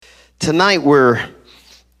Tonight we're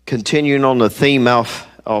continuing on the theme off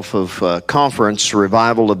of conference,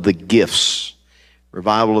 Revival of the Gifts.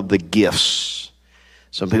 Revival of the Gifts.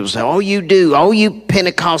 Some people say, all you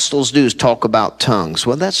Pentecostals do is talk about tongues.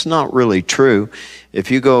 Well, that's not really true. If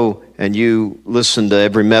you go and you listen to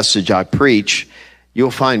every message I preach, you'll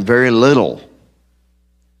find very little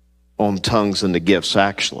on tongues and the gifts,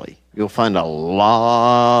 actually. You'll find a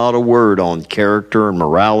lot of word on character and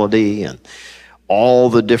morality and all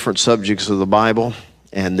the different subjects of the Bible.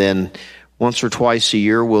 And then once or twice a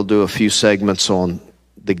year, we'll do a few segments on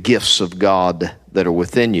the gifts of God that are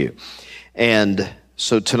within you. And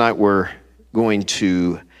so tonight we're going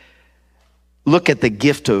to look at the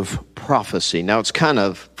gift of prophecy. Now, it's kind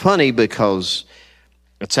of funny because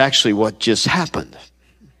it's actually what just happened.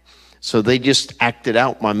 So they just acted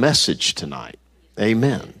out my message tonight.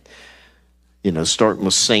 Amen. You know, starting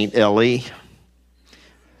with St. Ellie.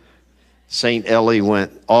 St. Ellie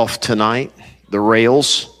went off tonight, the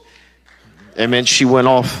rails. Amen. She went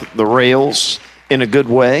off the rails in a good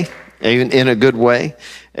way. In a good way.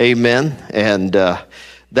 Amen. And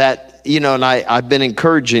that, you know, and I've been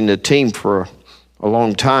encouraging the team for a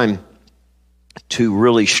long time to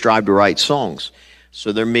really strive to write songs.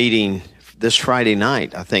 So they're meeting this Friday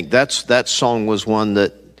night. I think that song was one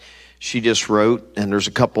that she just wrote, and there's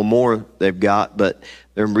a couple more they've got, but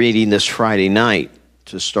they're meeting this Friday night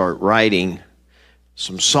to start writing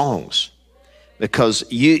some songs, because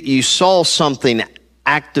you saw something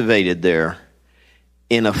activated there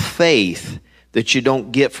in a faith that you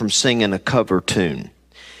don't get from singing a cover tune.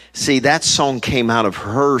 See, that song came out of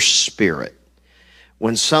her spirit.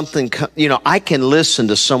 When something, you know, I can listen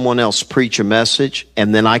to someone else preach a message,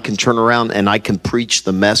 and then I can turn around and I can preach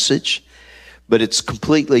the message, but it's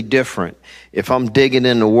completely different if I'm digging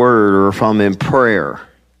in the Word or if I'm in prayer,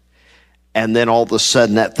 and then all of a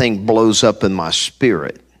sudden that thing blows up in my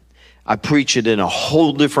spirit. I preach it in a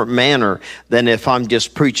whole different manner than if I'm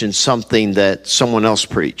just preaching something that someone else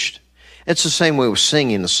preached. It's the same way with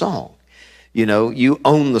singing a song. You know, you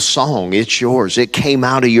own the song. It's yours. It came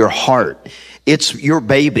out of your heart. It's your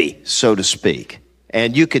baby, so to speak.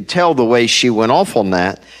 And you could tell the way she went off on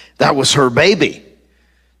that. That was her baby.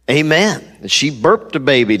 Amen. She burped a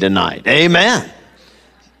baby tonight. Amen.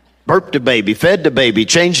 Burped a baby, fed the baby,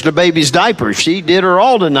 changed the baby's diaper. She did her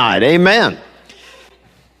all tonight. Amen.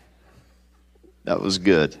 That was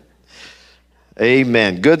good.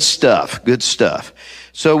 Amen. Good stuff. Good stuff.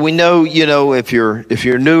 So we know, you know, if you're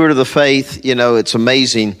newer to the faith, you know, it's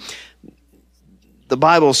amazing. The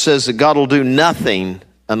Bible says that God will do nothing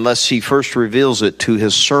unless he first reveals it to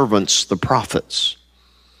his servants, the prophets.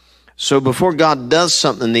 So before God does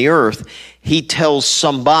something in the earth, he tells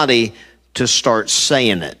somebody to start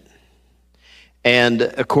saying it. And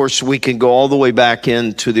of course, we can go all the way back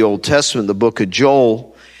into the Old Testament, the book of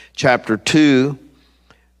Joel, chapter 2,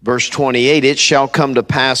 verse 28. It shall come to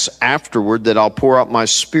pass afterward that I'll pour out my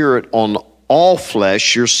spirit on all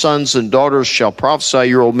flesh. Your sons and daughters shall prophesy.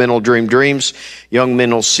 Your old men will dream dreams. Young men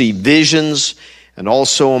will see visions. And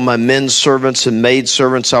also on my men servants and maid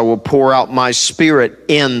servants, I will pour out my spirit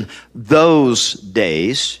in those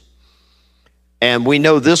days. And we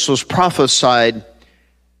know this was prophesied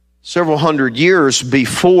several hundred years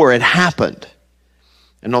before it happened.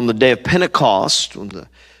 And on the day of Pentecost, on the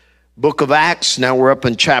book of Acts, now we're up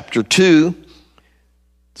in chapter 2,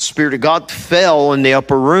 the Spirit of God fell in the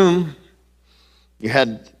upper room. You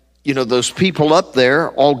had, you know, those people up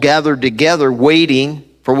there all gathered together waiting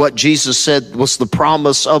for what Jesus said was the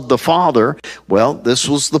promise of the Father. Well, this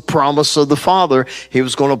was the promise of the Father. He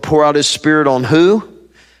was going to pour out his Spirit on who?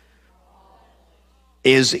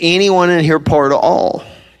 Is anyone in here part of all?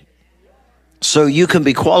 So you can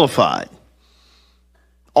be qualified.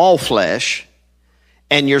 All flesh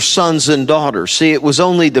and your sons and daughters. See, it was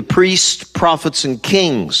only the priests, prophets, and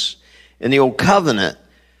kings in the old covenant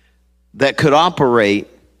that could operate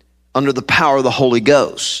under the power of the Holy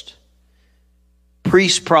Ghost.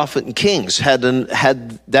 Priest, prophet, and kings had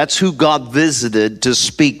that's who God visited to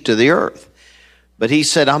speak to the earth. But he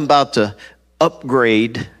said, I'm about to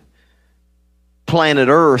upgrade planet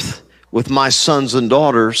Earth with my sons and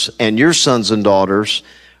daughters, and your sons and daughters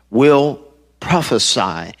will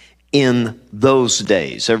prophesy in those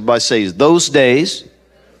days. Everybody says, those days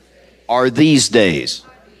are these days.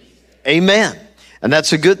 Amen. And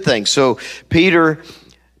that's a good thing. So Peter,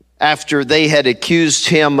 after they had accused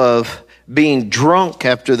him of being drunk,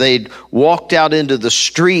 after they'd walked out into the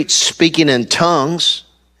streets speaking in tongues,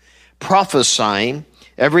 prophesying,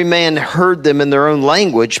 every man heard them in their own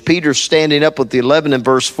language. Peter, standing up with the 11 in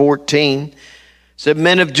verse 14, said,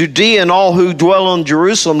 men of Judea and all who dwell in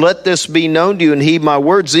Jerusalem, let this be known to you and heed my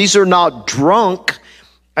words. These are not drunk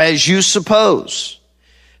as you suppose,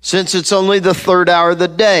 since it's only the third hour of the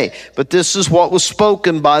day. But this is what was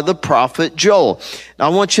spoken by the prophet Joel. Now, I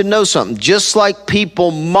want you to know something. Just like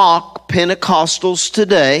people mock Pentecostals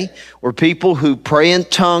today, or people who pray in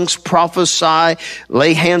tongues, prophesy,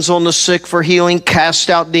 lay hands on the sick for healing, cast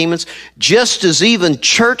out demons, just as even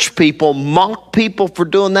church people mock people for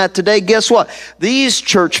doing that today, guess what? These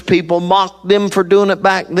church people mocked them for doing it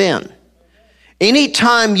back then.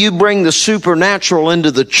 Anytime you bring the supernatural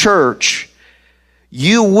into the church,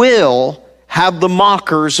 you will have the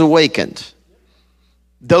mockers awakened.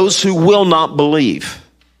 Those who will not believe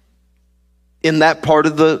in that part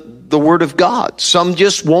of the Word of God. Some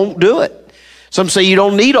just won't do it. Some say you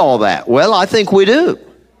don't need all that. Well, I think we do.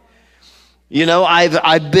 You know,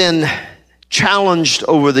 I've been challenged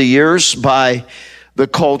over the years by the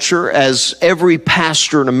culture, as every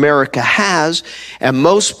pastor in America has, and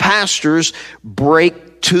most pastors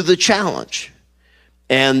break to the challenge.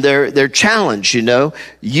 And they're challenged, you know.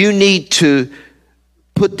 You need to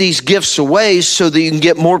put these gifts away so that you can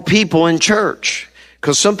get more people in church.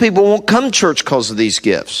 Because some people won't come to church because of these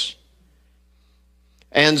gifts.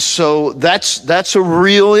 And so that's a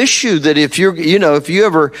real issue, that if if you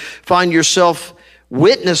ever find yourself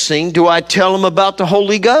witnessing, do I tell them about the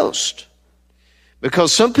Holy Ghost?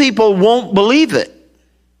 Because some people won't believe it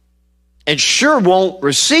and sure won't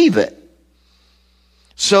receive it.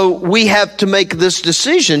 So we have to make this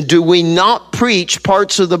decision. Do we not preach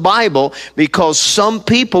parts of the Bible because some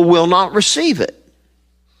people will not receive it?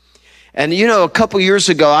 And you know, a couple years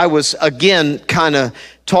ago, I was again kind of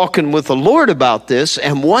talking with the Lord about this.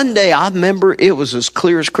 And one day, I remember it was as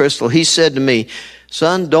clear as crystal. He said to me,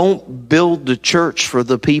 "Son, don't build the church for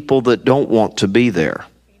the people that don't want to be there."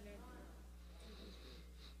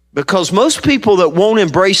 Because most people that won't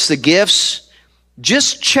embrace the gifts,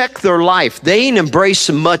 just check their life. They ain't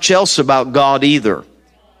embracing much else about God either.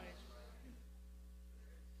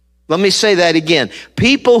 Let me say that again.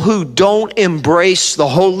 People who don't embrace the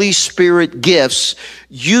Holy Spirit gifts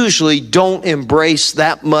usually don't embrace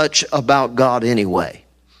that much about God anyway.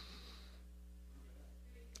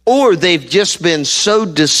 Or they've just been so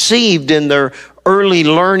deceived in their early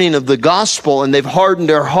learning of the gospel, and they've hardened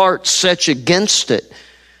their hearts such against it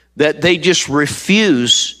that they just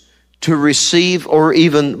refuse to receive or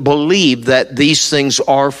even believe that these things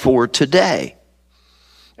are for today.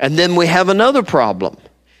 And then we have another problem.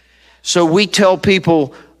 So we tell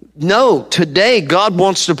people, no, today God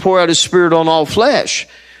wants to pour out His Spirit on all flesh.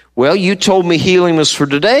 Well, you told me healing was for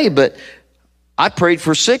today, but I prayed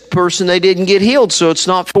for a sick person, they didn't get healed, so it's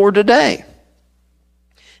not for today.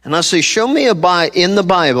 And I say, show me in the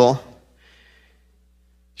Bible,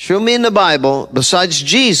 besides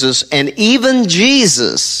Jesus, and even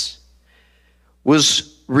Jesus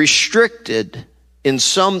was restricted in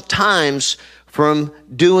some times from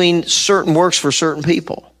doing certain works for certain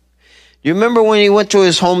people. You remember when he went to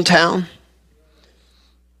his hometown?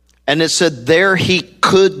 And it said there he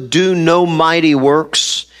could do no mighty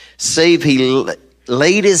works, save he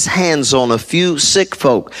laid his hands on a few sick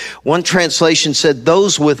folk. One translation said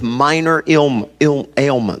those with minor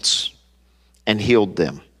ailments, and healed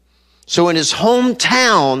them. So in his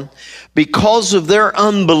hometown, because of their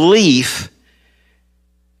unbelief,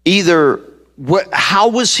 how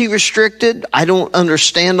was he restricted? I don't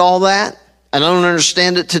understand all that. I don't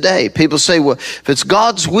understand it today. People say, well, if it's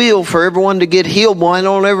God's will for everyone to get healed, why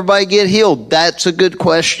don't everybody get healed? That's a good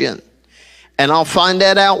question. And I'll find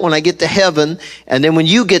that out when I get to heaven. And then when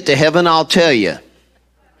you get to heaven, I'll tell you.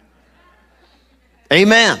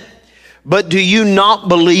 Amen. But do you not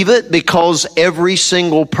believe it because every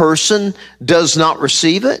single person does not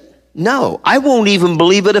receive it? No, I won't even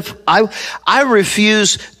believe it if I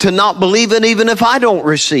refuse to not believe it even if I don't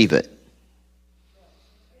receive it.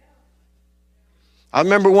 I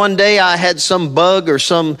remember one day I had some bug or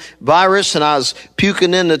some virus and I was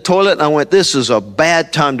puking in the toilet and I went, this is a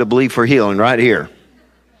bad time to believe for healing right here.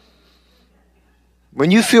 When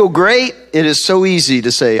you feel great, it is so easy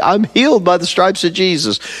to say, I'm healed by the stripes of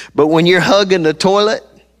Jesus. But when you're hugging the toilet,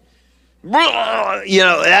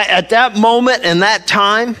 at that moment and that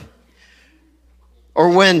time,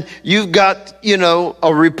 or when you've got,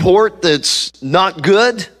 a report that's not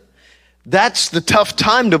good, that's the tough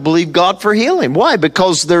time to believe God for healing. Why?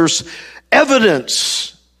 Because there's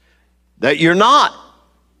evidence that you're not.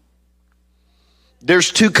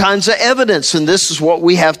 There's two kinds of evidence, and this is what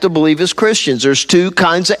we have to believe as Christians. There's two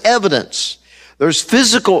kinds of evidence. There's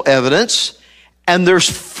physical evidence, and there's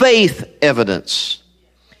faith evidence.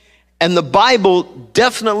 And the Bible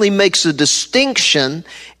definitely makes a distinction,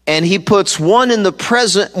 and he puts one in the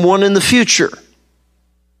present and one in the future.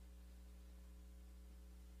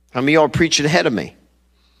 How many of y'all are preaching ahead of me?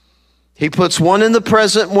 He puts one in the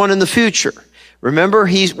present, one in the future. Remember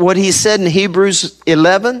what he said in Hebrews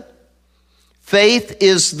 11? Faith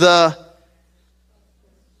is the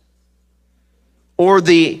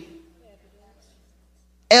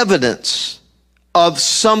evidence of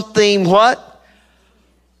something what?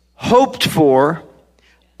 Hoped for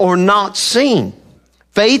or not seen.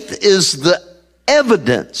 Faith is the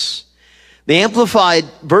evidence. The Amplified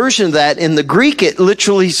version of that, in the Greek, it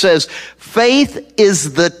literally says, faith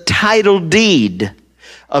is the title deed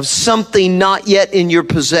of something not yet in your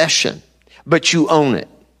possession, but you own it.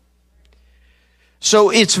 So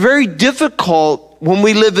it's very difficult when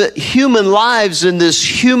we live human lives in this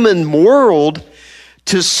human world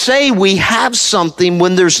to say we have something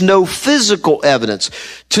when there's no physical evidence.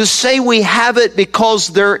 To say we have it because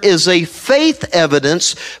there is a faith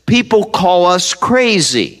evidence, people call us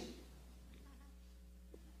crazy.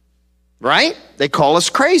 Right? They call us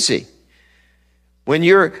crazy. Who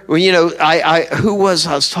was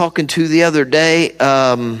I was talking to the other day?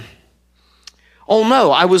 I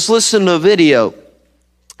was listening to a video,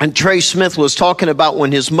 and Trey Smith was talking about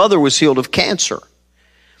when his mother was healed of cancer.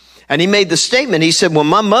 And he made the statement, he said, when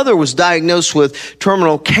my mother was diagnosed with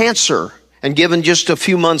terminal cancer and given just a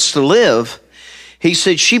few months to live, he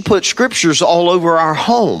said she put scriptures all over our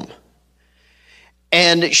home.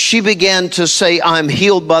 And she began to say, I'm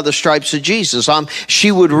healed by the stripes of Jesus. She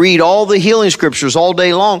would read all the healing scriptures all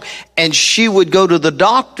day long. And she would go to the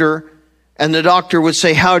doctor, and the doctor would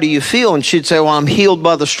say, how do you feel? And she'd say, well, I'm healed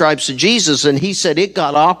by the stripes of Jesus. And he said it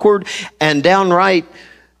got awkward and downright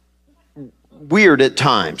weird at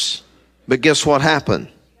times. But guess what happened?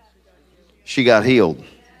 She got healed.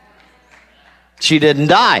 She didn't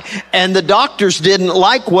die. And the doctors didn't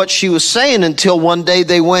like what she was saying until one day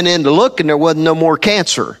they went in to look and there wasn't no more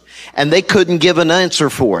cancer. And they couldn't give an answer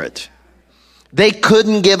for it. They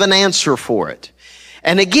couldn't give an answer for it.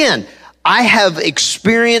 And again, I have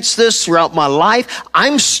experienced this throughout my life.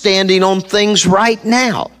 I'm standing on things right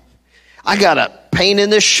now. I got a pain in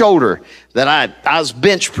this shoulder that I was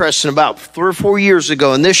bench pressing about 3 or 4 years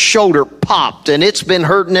ago, and this shoulder popped, and it's been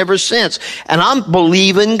hurting ever since. And I'm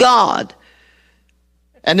believing God.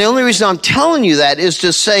 And the only reason I'm telling you that is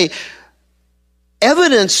to say,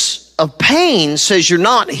 evidence of pain says you're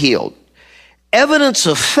not healed. Evidence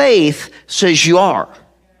of faith says you are.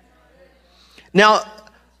 Now,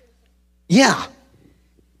 yeah.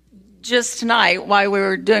 Just tonight, while we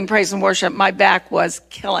were doing praise and worship, my back was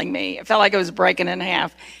killing me. It felt like it was breaking in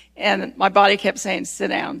half. And my body kept saying, sit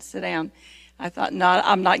down, sit down. I thought, no,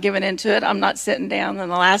 I'm not giving into it. I'm not sitting down. In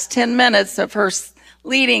the last 10 minutes of her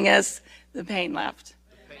leading us, the pain left.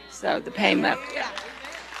 So the pain left. Yeah.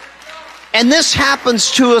 And this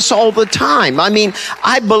happens to us all the time. I mean,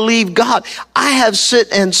 I believe God. I have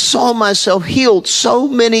sit and saw myself healed so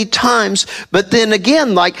many times. But then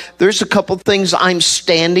again, like there's a couple things I'm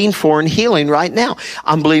standing for and healing right now.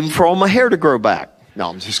 I'm believing for all my hair to grow back. No,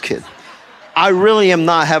 I'm just kidding. I really am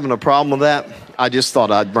not having a problem with that. I just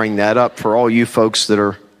thought I'd bring that up for all you folks that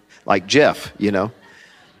are like Jeff,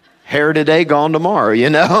 hair today, gone tomorrow, you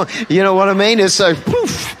know what I mean? It's like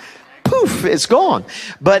poof. Poof, it's gone.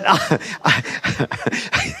 But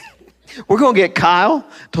we're going to get Kyle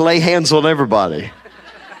to lay hands on everybody.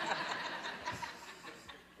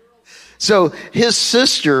 So his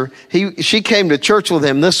sister, she came to church with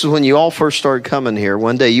him. This is when you all first started coming here.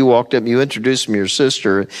 One day you walked up and you introduced me to your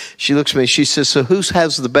sister. She looks at me, she says, so who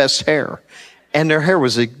has the best hair? And their hair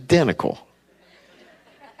was identical.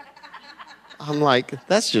 I'm like,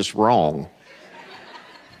 that's just wrong.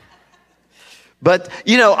 But,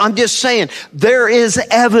 I'm just saying, there is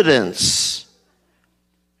evidence.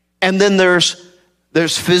 And then there's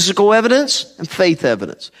physical evidence and faith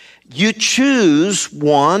evidence. You choose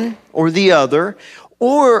one or the other,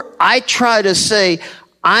 or I try to say,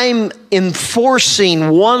 I'm enforcing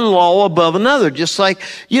one law above another. Just like,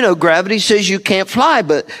 gravity says you can't fly,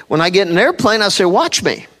 but when I get in an airplane, I say, watch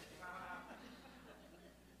me.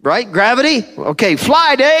 Right? Gravity? Okay,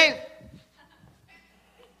 fly, Dave.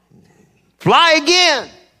 Fly again.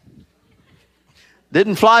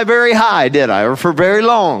 Didn't fly very high, did I? Or for very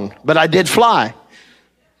long. But I did fly.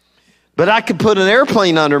 But I could put an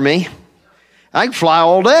airplane under me. I can fly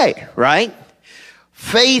all day, right?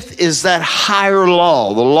 Faith is that higher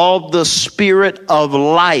law, the law of the Spirit of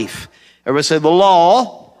life. Everybody say the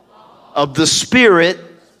law of the Spirit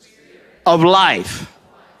of life.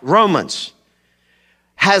 Romans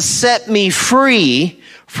has set me free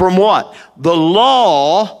from what? The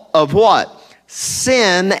law of what?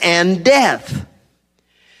 Sin and death.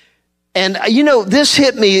 And this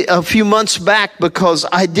hit me a few months back because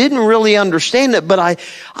I didn't really understand it, but I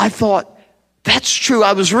thought, That's true.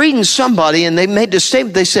 I was reading somebody and they made this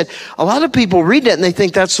statement. They said, a lot of people read that and they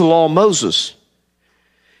think that's the law of Moses.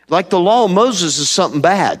 Like the law of Moses is something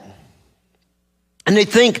bad. And they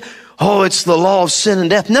think, oh, it's the law of sin and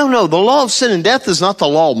death. No, the law of sin and death is not the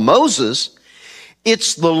law of Moses.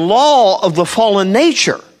 It's the law of the fallen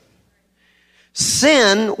nature.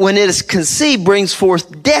 Sin, when it is conceived, brings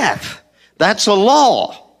forth death. That's a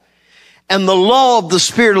law. And the law of the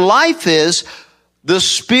Spirit of life is the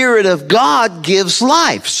Spirit of God gives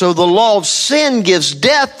life. So the law of sin gives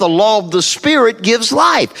death. The law of the Spirit gives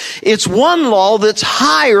life. It's one law that's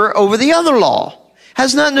higher over the other law.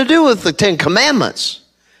 Has nothing to do with the Ten Commandments.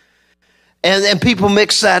 And people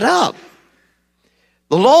mix that up.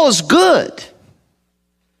 The law is good.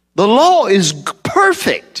 The law is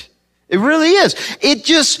perfect. It really is. It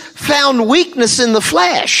just found weakness in the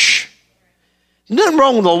flesh. Nothing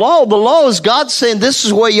wrong with the law. The law is God saying this is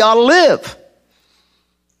the way you ought to live.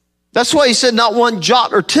 That's why he said not one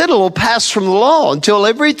jot or tittle will pass from the law until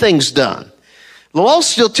everything's done. The law's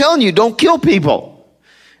still telling you don't kill people.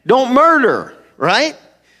 Don't murder, right?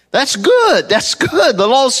 That's good. That's good. The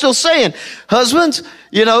law's still saying, husbands,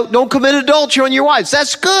 don't commit adultery on your wives.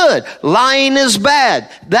 That's good. Lying is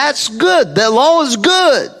bad. That's good. The law is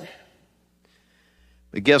good.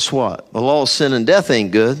 But guess what? The law of sin and death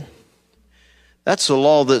ain't good. That's the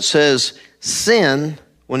law that says sin,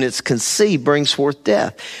 when it's conceived, brings forth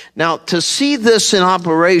death. Now, to see this in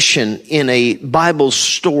operation in a Bible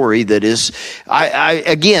story that is,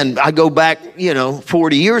 I go back,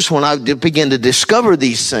 40 years when I began to discover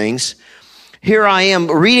these things. Here I am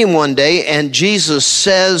reading one day, and Jesus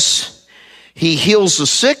says, he heals a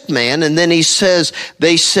sick man, and then he said,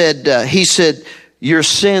 your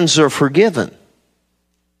sins are forgiven.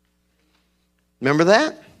 Remember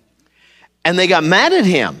that? And they got mad at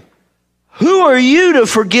him. Who are you to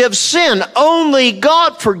forgive sin? Only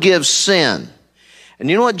God forgives sin. And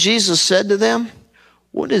you know what Jesus said to them?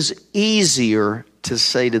 What is easier to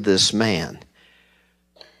say to this man?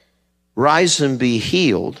 Rise and be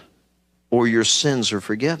healed, or your sins are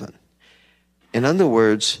forgiven. In other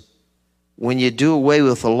words, when you do away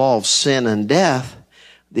with the law of sin and death,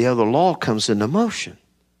 the other law comes into motion.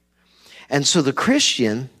 And so the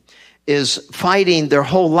Christian is fighting their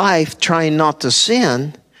whole life trying not to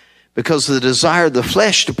sin because of the desire of the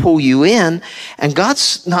flesh to pull you in. And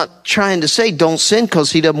God's not trying to say don't sin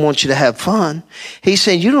because he doesn't want you to have fun. He's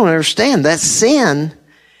saying you don't understand that sin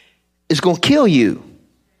is going to kill you.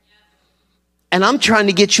 And I'm trying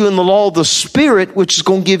to get you in the law of the Spirit, which is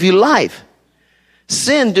going to give you life.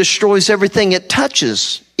 Sin destroys everything it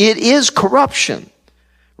touches. It is corruption,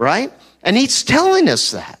 right? And he's telling us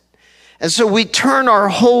that. And so we turn our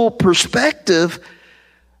whole perspective,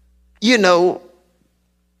 I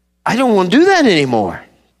don't want to do that anymore.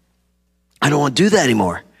 I don't want to do that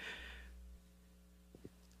anymore.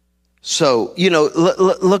 So,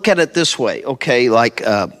 look at it this way, okay? Like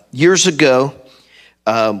years ago,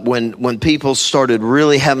 when people started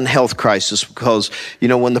really having health crisis because,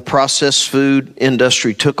 when the processed food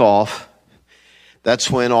industry took off,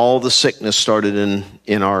 that's when all the sickness started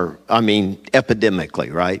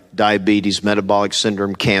epidemically, right? Diabetes, metabolic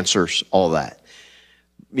syndrome, cancers, all that.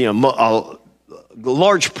 A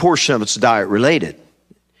large portion of it's diet related.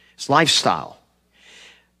 It's lifestyle.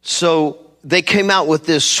 So they came out with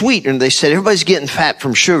this sweetener and they said, everybody's getting fat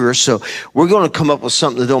from sugar, so we're going to come up with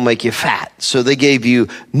something that don't make you fat. So they gave you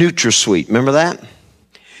NutraSweet. Remember that?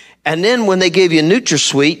 And then when they gave you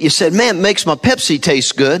NutraSweet, you said, man, it makes my Pepsi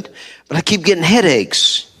taste good, but I keep getting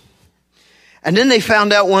headaches. And then they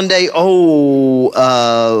found out one day,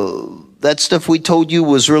 that stuff we told you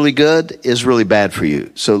was really good is really bad for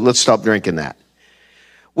you. So let's stop drinking that.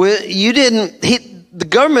 Well, the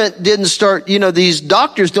government didn't start, these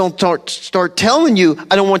doctors don't start telling you,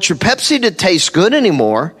 I don't want your Pepsi to taste good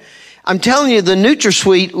anymore. I'm telling you, the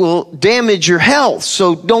NutraSweet will damage your health.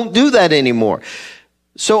 So don't do that anymore.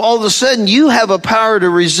 So all of a sudden you have a power to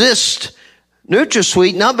resist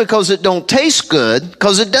NutraSweet, not because it don't taste good,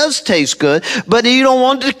 because it does taste good, but you don't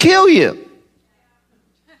want it to kill you.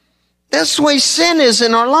 That's the way sin is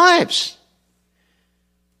in our lives.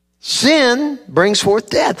 Sin brings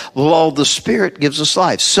forth death. The law of the Spirit gives us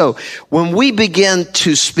life. So when we begin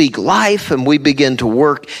to speak life and we begin to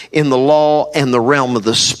work in the law and the realm of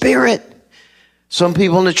the Spirit, some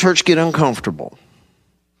people in the church get uncomfortable.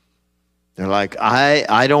 They're like,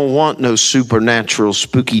 I don't want no supernatural,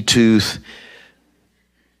 spooky tooth,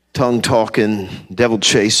 tongue-talking,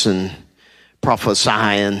 devil-chasing,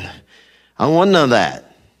 prophesying. I don't want none of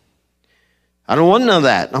that. I don't want none of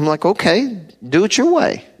that. I'm like, okay, do it your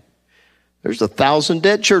way. There's 1,000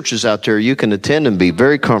 dead churches out there you can attend and be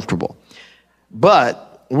very comfortable.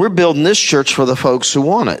 But we're building this church for the folks who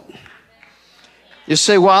want it. You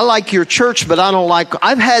say, well, I like your church, but I don't like,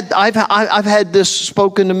 I've had this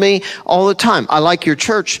spoken to me all the time. I like your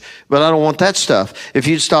church, but I don't want that stuff. If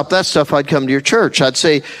you'd stop that stuff, I'd come to your church. I'd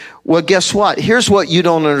say, well, guess what? Here's what you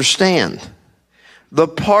don't understand. The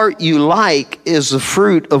part you like is the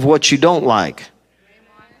fruit of what you don't like.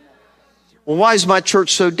 Well, why is my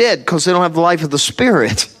church so dead? Because they don't have the life of the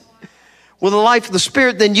Spirit. Well, the life of the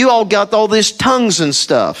Spirit, then you all got all these tongues and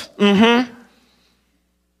stuff.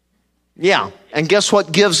 Yeah. And guess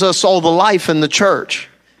what gives us all the life in the church?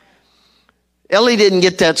 Ellie didn't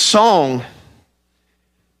get that song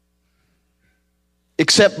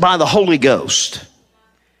except by the Holy Ghost.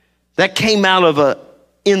 That came out of an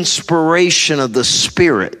inspiration of the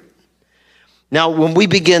Spirit. Now, when we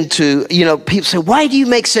begin to, people say, why do you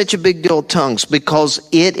make such a big deal of tongues? Because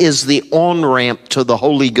it is the on-ramp to the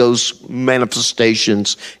Holy Ghost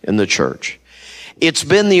manifestations in the church. It's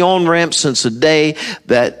been the on-ramp since the day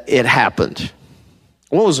that it happened.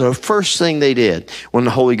 What was the first thing they did when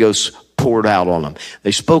the Holy Ghost poured out on them?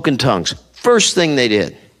 They spoke in tongues. First thing they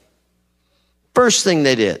did.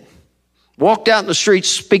 Walked out in the streets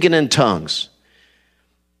speaking in tongues.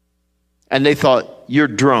 And they thought, you're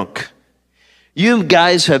drunk. You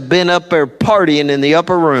guys have been up there partying in the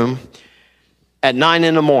upper room at 9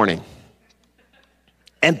 a.m.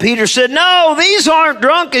 And Peter said, no, these aren't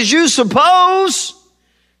drunk as you suppose.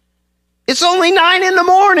 It's only 9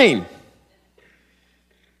 a.m.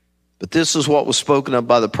 But this is what was spoken of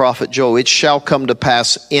by the prophet Joel. It shall come to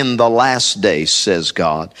pass in the last days, says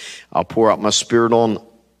God. I'll pour out my Spirit on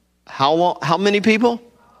how long? How many people?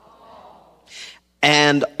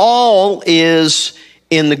 And all is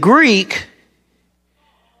in the Greek,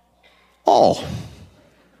 all.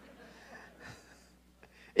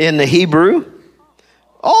 In the Hebrew,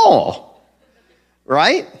 all.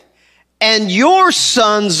 Right? And your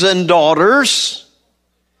sons and daughters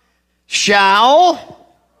shall.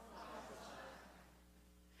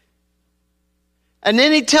 And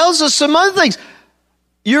then he tells us some other things.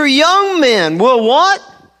 Your young men will what?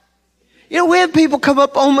 We have people come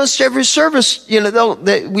up almost every service. We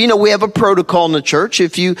have a protocol in the church.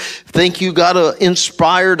 If you think you got an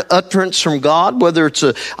inspired utterance from God, whether it's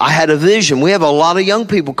I had a vision. We have a lot of young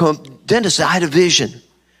people come, Dennis, I had a vision.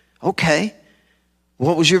 Okay.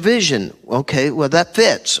 What was your vision? Okay, well, that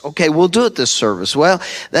fits. Okay, we'll do it this service. Well,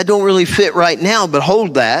 that don't really fit right now, but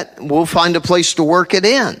hold that. We'll find a place to work it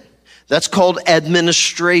in. That's called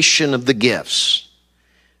administration of the gifts.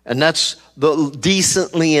 And that's the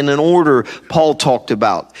decently and in order Paul talked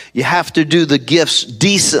about. You have to do the gifts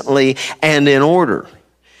decently and in order.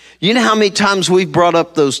 You know how many times we've brought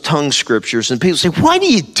up those tongue scriptures and people say, why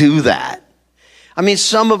do you do that? I mean,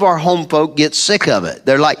 some of our home folk get sick of it.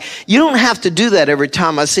 They're like, you don't have to do that every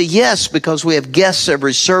time. I say, yes, because we have guests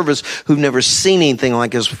every service who've never seen anything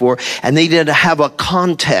like this before, and they need to have a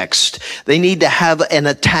context. They need to have an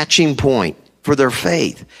attaching point for their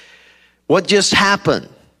faith. What just happened?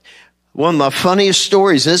 One of my funniest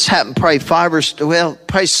stories, this happened probably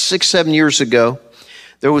 6, 7 years ago.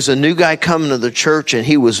 There was a new guy coming to the church, and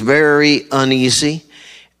he was very uneasy,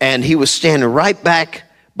 and he was standing right back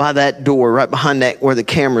by that door, right behind that where the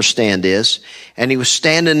camera stand is. And he was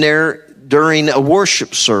standing there during a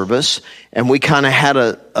worship service, and we kind of had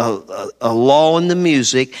a lull in the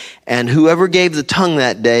music, and whoever gave the tongue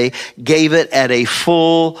that day gave it at a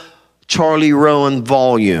full Charlie Rowan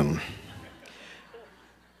volume.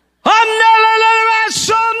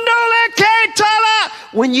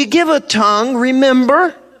 When you give a tongue,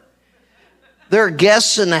 remember, there are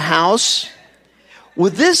guests in the house.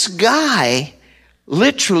 Well, this guy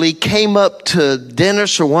literally came up to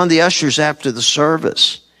Dennis or one of the ushers after the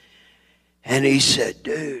service. And he said,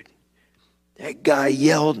 dude, that guy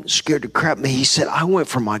yelled and scared the crap out of me. He said, I went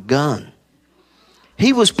for my gun.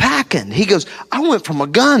 He was packing. He goes, I went for my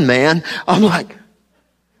gun, man. I'm like,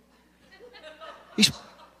 he's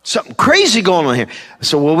something crazy going on here.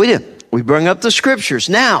 So what we did, we bring up the scriptures.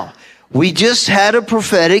 Now, we just had a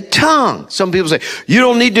prophetic tongue. Some people say, you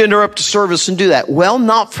don't need to interrupt the service and do that. Well,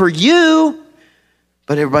 not for you.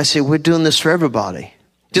 But everybody say, we're doing this for everybody.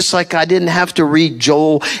 Just like I didn't have to read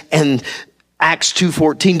Joel and Acts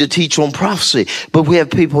 2:14 to teach on prophecy. But we have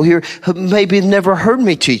people here who maybe have never heard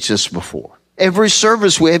me teach this before. Every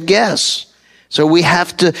service we have guests. So we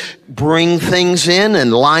have to bring things in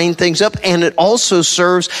and line things up. And it also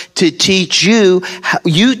serves to teach you.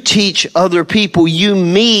 You teach other people you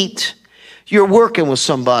meet. You're working with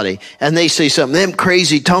somebody and they say something. Them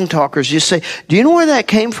crazy tongue talkers, you say, do you know where that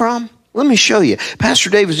came from? Let me show you. Pastor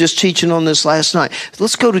Dave was just teaching on this last night.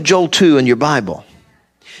 Let's go to Joel 2 in your Bible.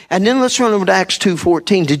 And then let's run over to Acts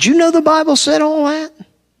 2:14. Did you know the Bible said all that?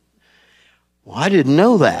 Well, I didn't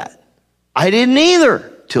know that. I didn't either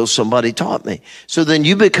till somebody taught me. So then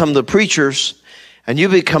you become the preachers and you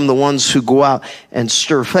become the ones who go out and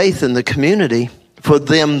stir faith in the community for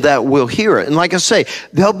them that will hear it. And like I say,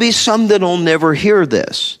 there'll be some that'll never hear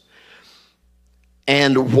this.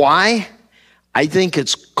 And why? I think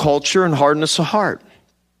it's culture and hardness of heart.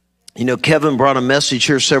 You know, Kevin brought a message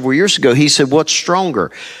here several years ago. He said, what's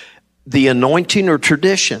stronger, the anointing or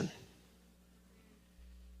tradition?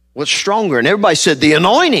 What's stronger? And everybody said, the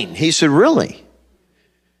anointing. He said, really?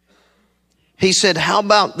 He said, how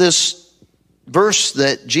about this verse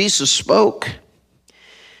that Jesus spoke?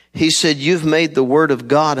 He said, you've made the word of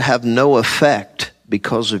God have no effect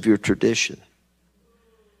because of your tradition.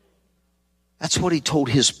 That's what he told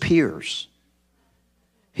his peers.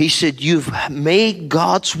 He said, you've made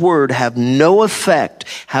God's word have no effect,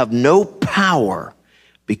 have no power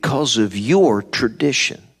because of your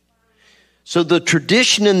tradition. So the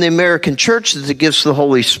tradition in the American church that the gifts of the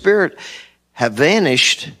Holy Spirit have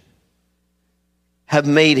vanished, have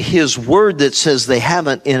made his word that says they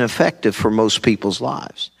haven't ineffective for most people's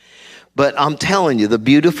lives. But I'm telling you, the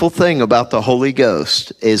beautiful thing about the Holy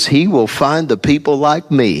Ghost is he will find the people like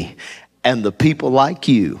me and the people like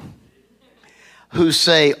you who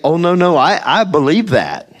say, oh, no, I believe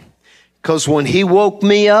that. Because when he woke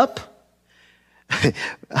me up,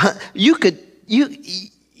 you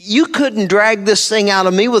couldn't drag this thing out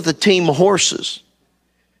of me with a team of horses.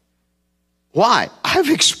 Why? I've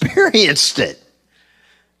experienced it.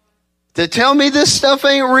 To tell me this stuff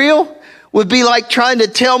ain't real would be like trying to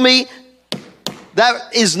tell me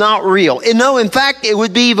that is not real. And no, in fact, it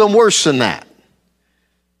would be even worse than that.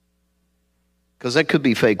 Because that could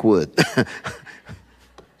be fake wood.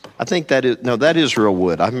 I think that is real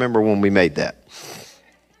wood. I remember when we made that.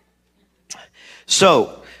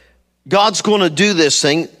 So, God's going to do this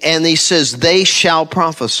thing, and he says, they shall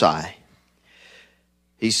prophesy.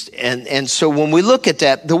 And so when we look at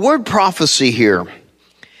that, the word prophecy here,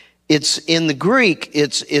 it's in the Greek,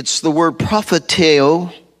 it's the word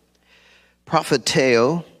propheteo,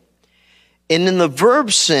 and in the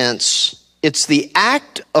verb sense, it's the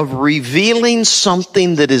act of revealing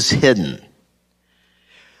something that is hidden,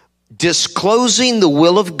 disclosing the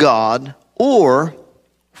will of God, or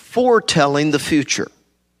foretelling the future.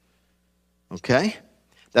 Okay?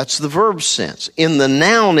 That's the verb sense. In the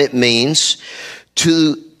noun, it means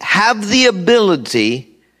to have the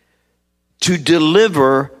ability to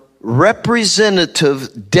deliver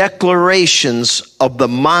representative declarations of the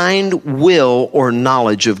mind, will, or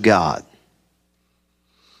knowledge of God.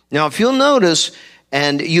 Now, if you'll notice,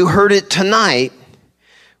 and you heard it tonight,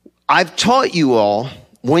 I've taught you all,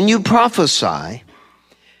 when you prophesy,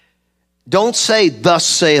 don't say, thus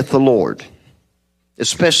saith the Lord,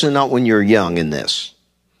 especially not when you're young in this.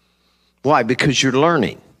 Why? Because you're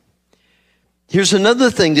learning. Here's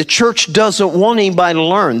another thing. The church doesn't want anybody to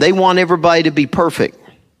learn. They want everybody to be perfect.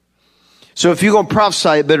 So if you're going to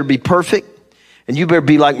prophesy, it better be perfect, and you better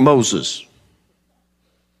be like Moses.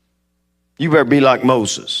 You better be like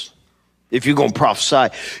Moses. If you're going to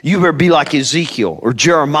prophesy, you better be like Ezekiel or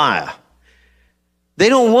Jeremiah. They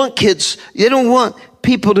don't want kids, they don't want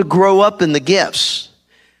people to grow up in the gifts.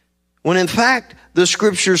 When in fact, the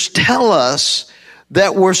scriptures tell us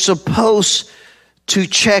that we're supposed to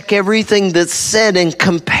check everything that's said and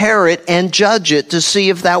compare it and judge it to see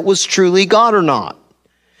if that was truly God or not.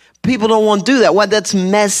 People don't want to do that. Why? That's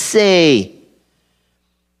messy.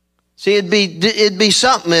 See, it'd be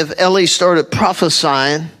something if Ellie started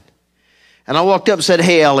prophesying and I walked up and said,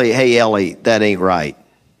 hey, Ellie, that ain't right.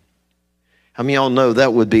 How many of y'all know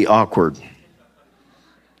that would be awkward?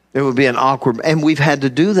 It would be an awkward, and we've had to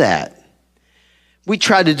do that. We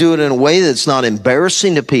try to do it in a way that's not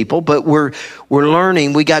embarrassing to people, but we're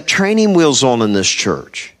learning. We got training wheels on in this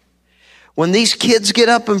church. When these kids get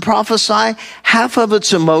up and prophesy, half of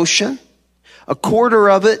it's emotion, a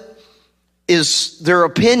quarter of it is their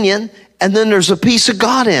opinion, and then there's a piece of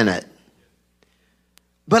God in it.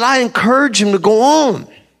 But I encourage them to go on.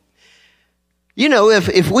 You know,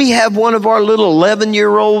 if we have one of our little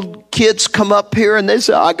 11-year-old kids come up here and they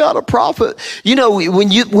say, I got a prophet. You know,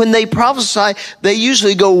 when they prophesy, they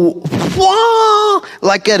usually go, whoa,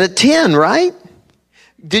 like at a 10, right?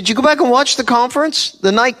 Did you go back and watch the conference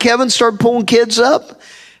the night Kevin started pulling kids up?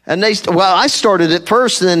 And I started it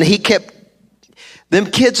first, and then them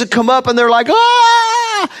kids would come up and they're like,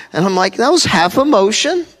 ah! And I'm like, that was half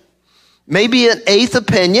emotion, maybe an eighth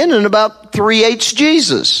opinion, and about 3/8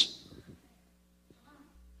 Jesus.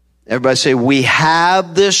 Everybody say, we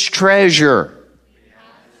have this treasure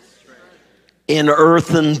in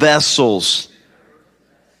earthen vessels.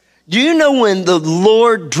 Do you know when the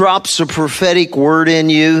Lord drops a prophetic word in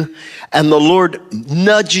you and the Lord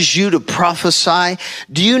nudges you to prophesy?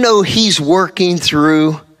 Do you know he's working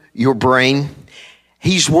through your brain?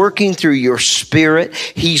 He's working through your spirit.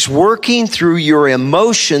 He's working through your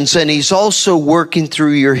emotions, and he's also working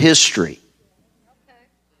through your history.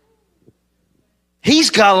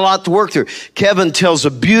 He's got a lot to work through. Kevin tells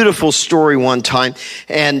a beautiful story one time,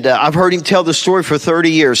 and I've heard him tell the story for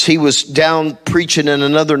 30 years. He was down preaching in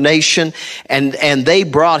another nation, and they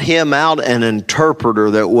brought him out an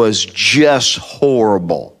interpreter that was just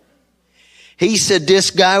horrible. He said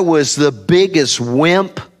this guy was the biggest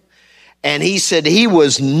wimp, and he said he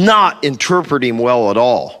was not interpreting well at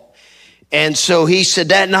all. And so he said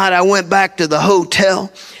that night I went back to the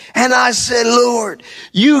hotel, and I said, Lord,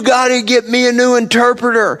 you got to get me a new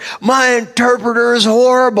interpreter. My interpreter is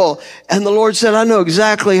horrible. And the Lord said, I know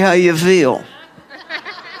exactly how you feel.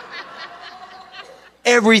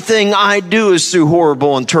 Everything I do is through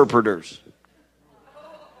horrible interpreters.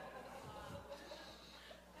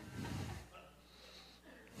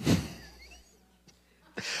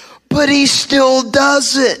 But he still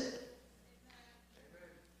does it.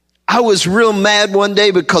 I was real mad one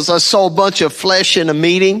day because I saw a bunch of flesh in a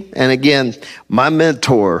meeting. And again, my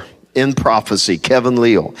mentor in prophecy, Kevin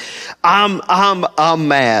Leal. I'm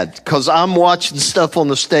mad because I'm watching stuff on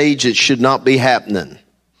the stage that should not be happening.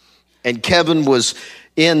 And Kevin was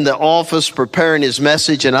in the office preparing his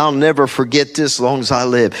message, and I'll never forget this as long as I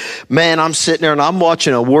live. Man, I'm sitting there and I'm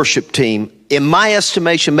watching a worship team, in my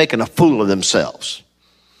estimation, making a fool of themselves.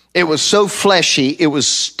 It was so fleshy, it was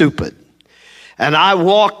stupid. And I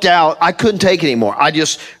walked out. I couldn't take it anymore. I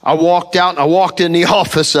walked out and I walked in the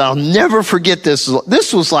office, and I'll never forget this.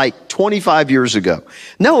 This was like 25 years ago.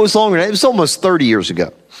 No, it was longer. It was almost 30 years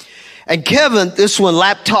ago. And Kevin, this when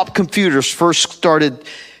laptop computers first started,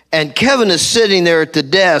 and Kevin is sitting there at the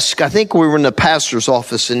desk. I think we were in the pastor's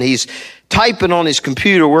office, and he's typing on his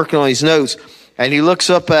computer, working on his notes. And he looks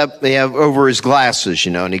up at me over his glasses,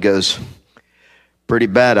 and he goes, pretty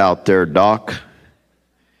bad out there, Doc.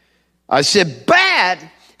 I said, bad?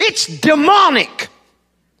 It's demonic.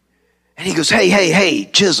 And he goes, hey,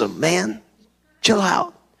 Chisholm, man, chill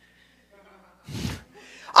out.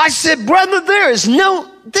 I said, brother,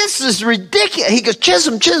 this is ridiculous. He goes,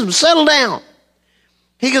 Chisholm, settle down.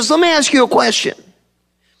 He goes, let me ask you a question.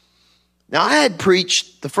 Now, I had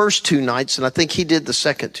preached the first 2 nights, and I think he did the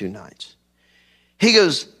second 2 nights. He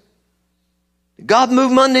goes, did God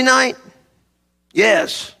move Monday night?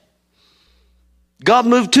 Yes. God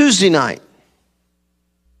moved Tuesday night?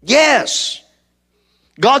 Yes.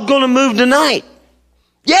 God going to move tonight?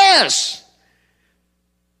 Yes.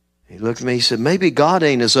 He looked at me, he said, maybe God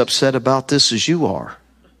ain't as upset about this as you are.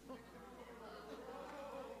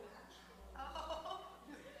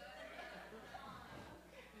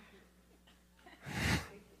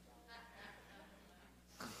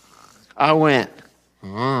 I went,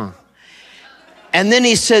 And then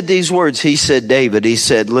he said these words. He said, David, he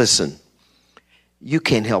said, listen, you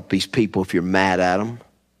can't help these people if you're mad at them.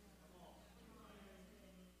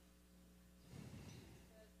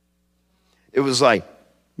 It was like,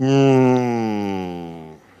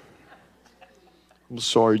 I'm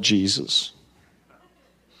sorry, Jesus.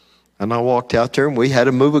 And I walked out there, and we had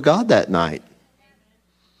a move of God that night.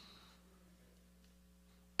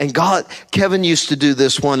 And Kevin used to do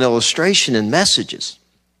this one illustration in messages.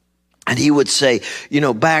 And he would say,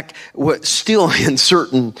 still in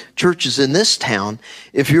certain churches in this town,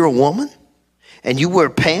 if you're a woman and you wear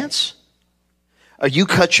pants, or you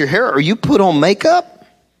cut your hair, or you put on makeup,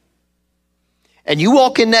 and you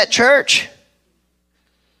walk in that church,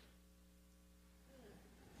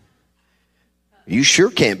 you sure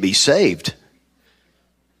can't be saved.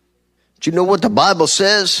 Do you know what the Bible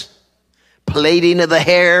says? Plaiting of the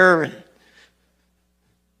hair.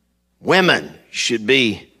 Women should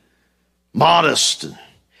be modest.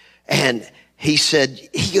 And he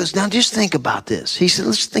goes, now just think about this. He said,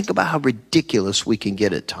 let's think about how ridiculous we can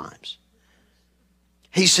get at times.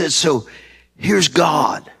 He said, so here's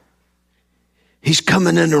God. He's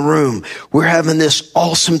coming in the room. We're having this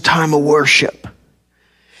awesome time of worship.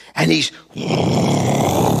 And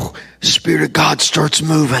Spirit of God starts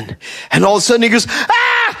moving. And all of a sudden he goes,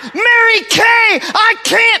 Mary Kay, I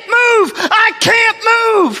can't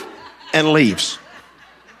move. And leaves.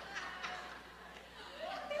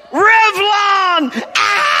 Revlon,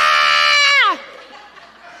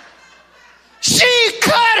 she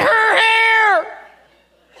cut her hair.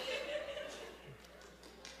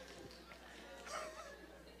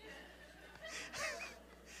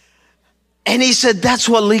 And he said, that's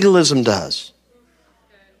what legalism does.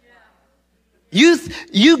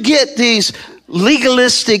 You get these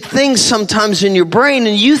legalistic things sometimes in your brain,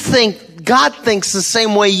 and you think God thinks the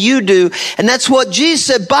same way you do. And that's what Jesus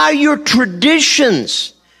said, by your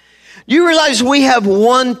traditions. You realize we have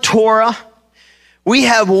one Torah? We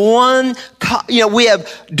have one, we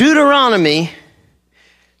have Deuteronomy.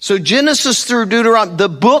 So Genesis through Deuteronomy,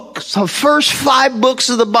 the first 5 books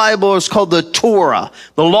of the Bible is called the Torah,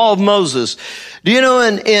 the Law of Moses. Do you know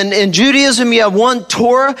in Judaism you have one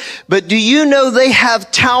Torah, but do you know they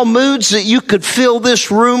have Talmuds that you could fill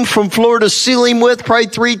this room from floor to ceiling with probably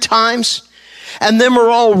 3 times? And them are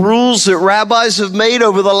all rules that rabbis have made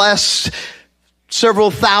over the last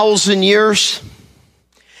several thousand years.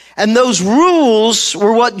 And those rules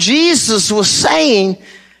were what Jesus was saying.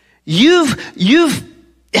 You've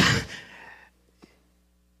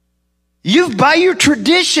by your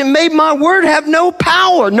tradition made my word have no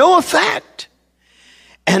power, no effect.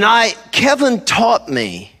 And Kevin taught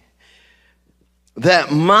me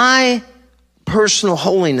that my personal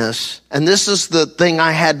holiness, and this is the thing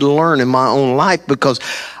I had to learn in my own life, because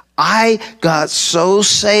I got so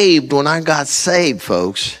saved when I got saved,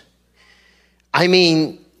 folks. I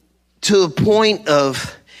mean, to a point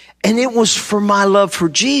of, and it was for my love for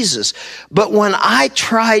Jesus. But when I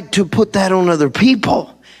tried to put that on other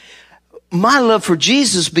people, my love for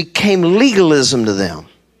Jesus became legalism to them.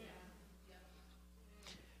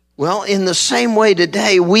 Well, in the same way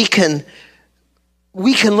today, we can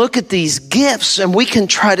look at these gifts and we can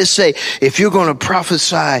try to say, if you're going to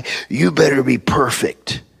prophesy, you better be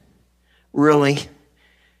perfect. Really?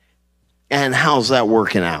 And how's that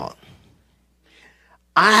working out?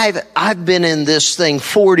 I've been in this thing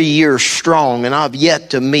 40 years strong, and I've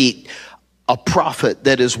yet to meet a prophet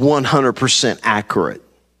that is 100% accurate.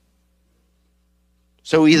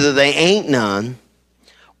 So either they ain't none,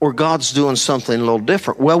 or God's doing something a little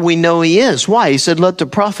different. Well, we know he is. Why? He said, let the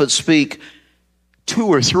prophets speak 2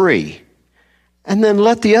 or 3, and then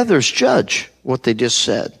let the others judge what they just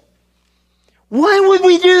said. Why would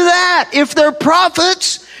we do that? If they're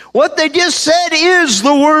prophets, what they just said is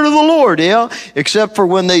the word of the Lord, yeah? Except for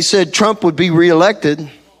when they said Trump would be reelected.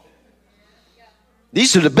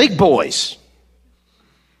 These are the big boys.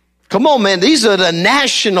 Come on, man. These are the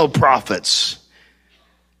national prophets.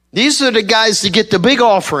 These are the guys that get the big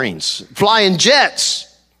offerings, flying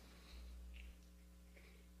jets.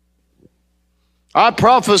 I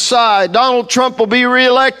prophesy Donald Trump will be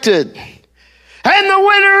reelected. And the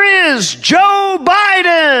winner is Joe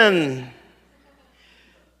Biden.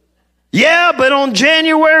 Yeah, but on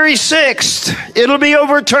January 6th, it'll be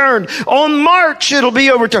overturned. On March, it'll be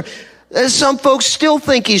overturned. Some folks still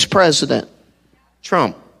think he's president.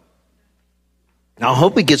 Trump. Now, I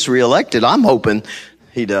hope he gets reelected. I'm hoping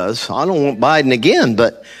he does. I don't want Biden again,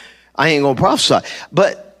 but I ain't going to prophesy.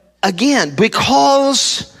 But again,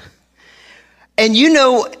 because, and you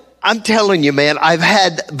know, I'm telling you, man, I've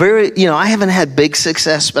had I haven't had big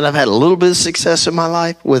success, but I've had a little bit of success in my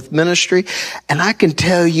life with ministry. And I can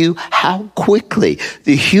tell you how quickly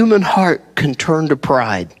the human heart can turn to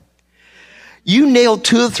pride. You nail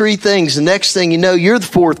 2 or 3 things, the next thing you know, you're the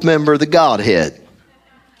 4th member of the Godhead.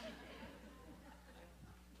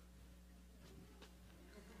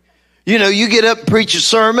 You know, you get up and preach a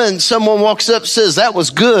sermon and someone walks up and says, that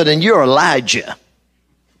was good, and you're Elijah.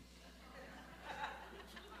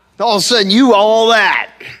 All of a sudden, you all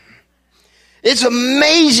that. It's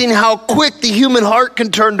amazing how quick the human heart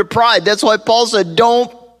can turn to pride. That's why Paul said,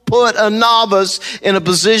 don't put a novice in a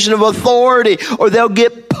position of authority, or they'll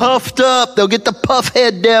get puffed up. They'll get the puff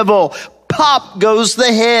head devil. Pop goes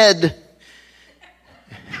the head.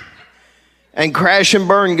 And crash and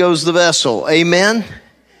burn goes the vessel. Amen?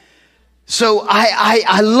 So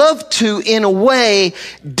I love to, in a way,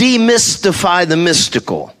 demystify the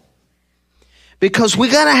mystical. Because we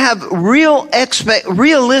got to have realistic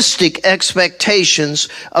expectations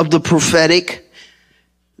of the prophetic,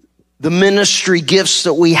 the ministry gifts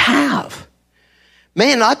that we have.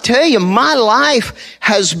 Man, I tell you, my life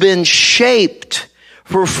has been shaped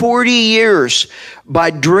for 40 years by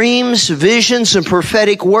dreams, visions, and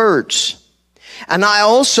prophetic words. And I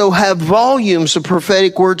also have volumes of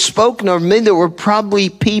prophetic words spoken of me that were probably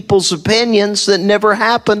people's opinions that never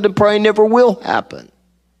happened and probably never will happen.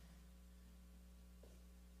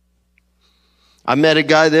 I met a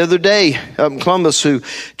guy the other day up in Columbus who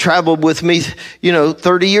traveled with me,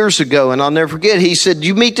 30 years ago. And I'll never forget. He said, "Do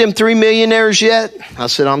you meet them 3 millionaires yet?" I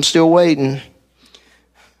said, "I'm still waiting."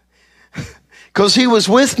 Because he was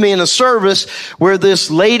with me in a service where this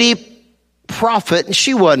lady prophet, and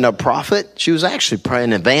she wasn't a prophet. She was actually probably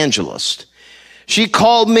an evangelist. She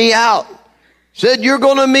called me out, said, "You're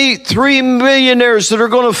going to meet 3 millionaires that are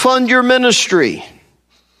going to fund your ministry."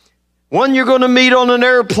 One you're going to meet on an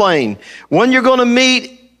airplane. One you're going to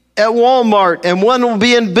meet at Walmart. And one will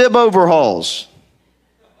be in bib overhauls.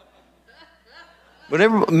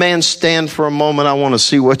 Whenever man stand for a moment, I want to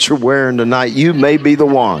see what you're wearing tonight. You may be the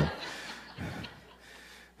one.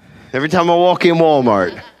 Every time I walk in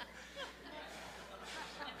Walmart.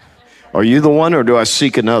 Are you the one or do I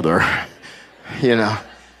seek another? You know,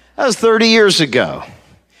 that was 30 years ago.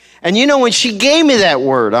 And you know, when she gave me that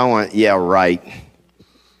word, I went, yeah, right.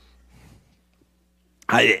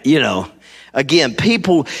 Again,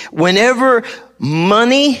 people, whenever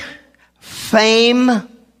money, fame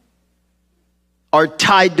are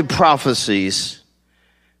tied to prophecies,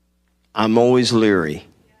 I'm always leery.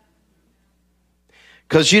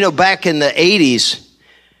 Because, back in the 80s,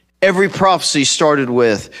 every prophecy started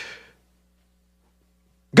with,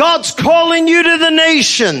 God's calling you to the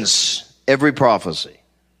nations. Every prophecy.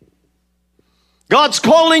 God's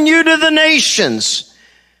calling you to the nations.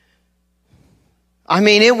 I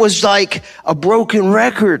mean, it was like a broken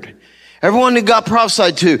record. Everyone that got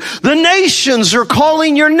prophesied to, the nations are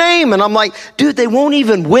calling your name. And I'm like, dude, they won't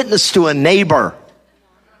even witness to a neighbor.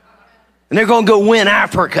 And they're going to go win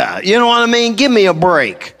Africa. You know what I mean? Give me a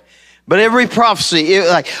break. But every prophecy,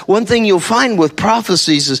 one thing you'll find with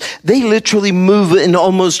prophecies is they literally move in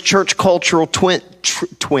almost church cultural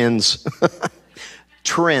trends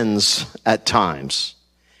at times.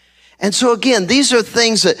 And so again, these are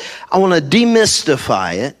things that I want to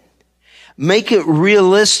demystify it, make it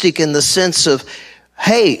realistic in the sense of,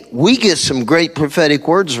 hey, we get some great prophetic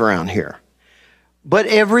words around here. But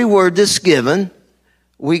every word that's given,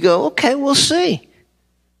 we go, okay, we'll see.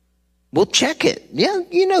 We'll check it. Yeah,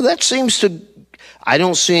 that seems to, I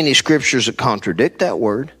don't see any scriptures that contradict that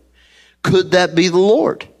word. Could that be the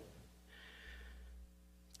Lord?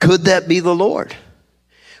 Could that be the Lord?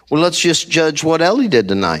 Well, let's just judge what Ellie did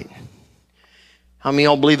tonight. How many of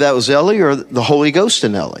y'all believe that was Ellie or the Holy Ghost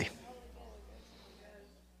in Ellie?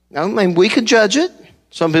 I mean, we could judge it.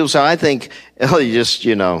 Some people say, I think Ellie just,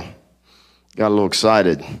 got a little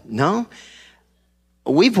excited. No.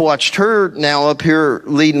 We've watched her now up here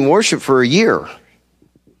leading worship for a year.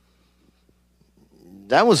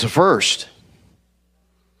 That was the first.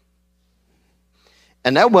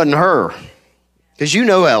 And that wasn't her. Because you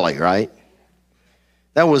know Ellie, right?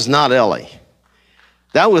 That was not Ellie.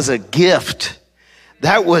 That was a gift.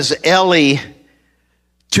 That was Ellie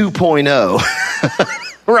 2.0.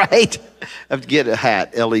 Right? I have to get a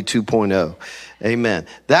hat, Ellie 2.0. Amen.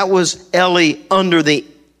 That was Ellie under the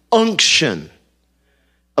unction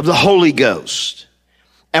of the Holy Ghost.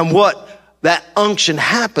 And what that unction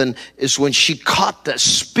happened is when she caught the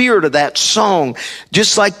spirit of that song,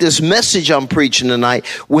 just like this message I'm preaching tonight,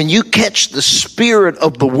 when you catch the spirit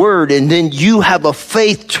of the word and then you have a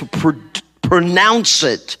faith to pronounce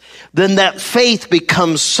it, then that faith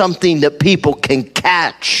becomes something that people can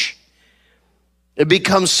catch. It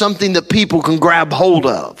becomes something that people can grab hold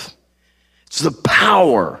of. It's the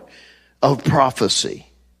power of prophecy.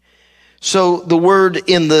 So the word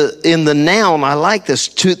in the noun, I like this,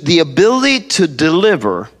 to the ability to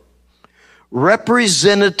deliver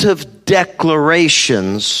representative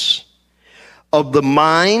declarations of the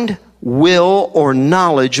mind, will, or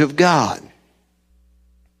knowledge of God.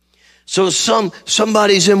 So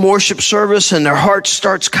somebody's in worship service and their heart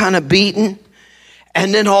starts kind of beating,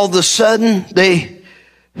 and then all of a sudden I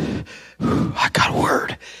got a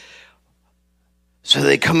word. So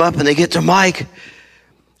they come up and they get the mic.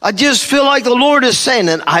 I just feel like the Lord is saying,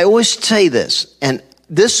 and I always say this, and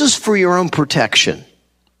this is for your own protection.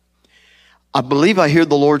 I believe I hear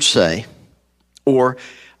the Lord say, or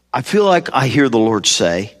I feel like I hear the Lord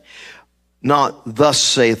say, not thus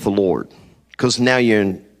saith the Lord, because now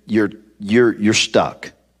you're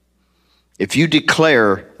stuck. If you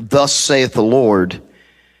declare thus saith the Lord,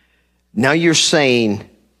 now you're saying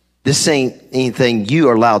this ain't anything you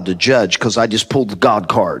are allowed to judge because I just pulled the God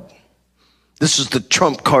card. This is the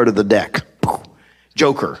trump card of the deck.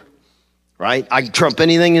 Joker, right? I can trump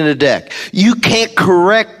anything in the deck. You can't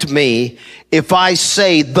correct me if I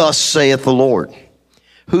say, thus saith the Lord.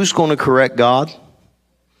 Who's going to correct God?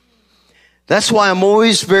 That's why I'm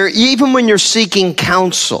always even when you're seeking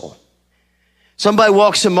counsel, somebody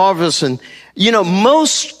walks in my office and,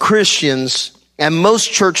 most Christians and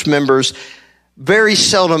most church members very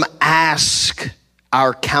seldom ask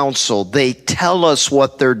our counsel. They tell us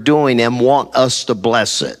what they're doing and want us to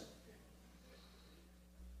bless it.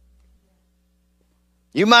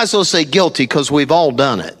 You might as well say guilty because we've all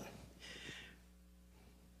done it.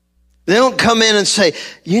 They don't come in and say,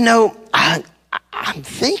 I'm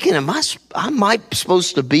thinking, am I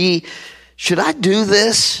supposed to be, should I do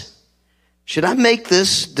this? Should I make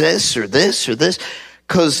this or this or this?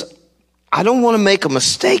 Because I don't want to make a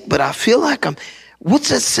mistake, but I feel like what's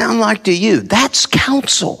that sound like to you? That's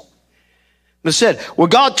counsel. I said, well,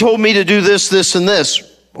 God told me to do this, this, and this.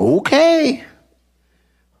 Okay.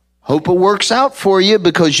 Hope it works out for you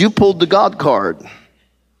because you pulled the God card.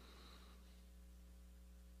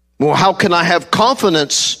 Well, how can I have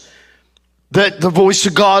confidence that the voice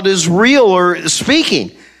of God is real or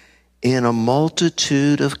speaking? In a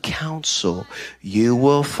multitude of counsel, you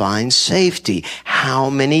will find safety. How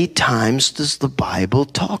many times does the Bible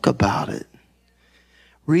talk about it?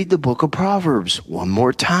 Read the book of Proverbs one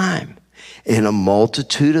more time. In a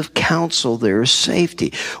multitude of counsel, there is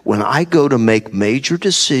safety. When I go to make major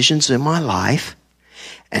decisions in my life,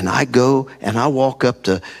 and I go and I walk up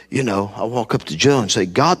to Joe and say,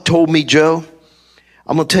 God told me, Joe,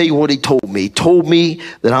 I'm going to tell you what he told me. He told me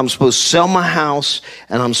that I'm supposed to sell my house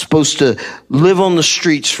and I'm supposed to live on the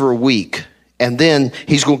streets for a week. And then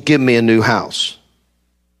he's going to give me a new house.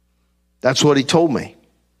 That's what he told me.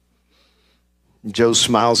 Joe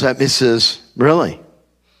smiles at me and says, really?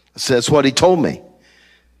 I said, that's what he told me.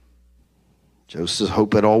 Joe says,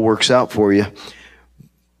 hope it all works out for you.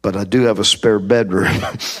 But I do have a spare bedroom.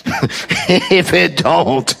 If it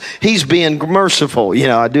don't, he's being merciful.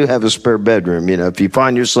 I do have a spare bedroom. If you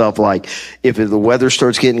find yourself like, if the weather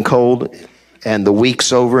starts getting cold and the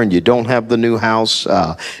week's over and you don't have the new house,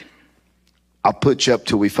 I'll put you up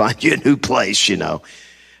till we find you a new place,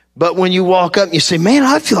 But when you walk up and you say, man,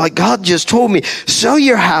 I feel like God just told me, sell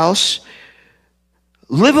your house,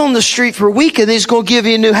 live on the street for a week, and he's going to give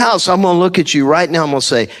you a new house. I'm going to look at you right now. I'm going to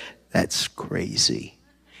say, that's crazy.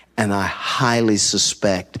 And I highly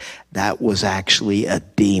suspect that was actually a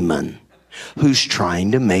demon who's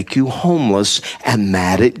trying to make you homeless and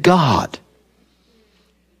mad at God.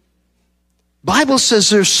 Bible says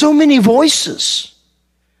there's so many voices.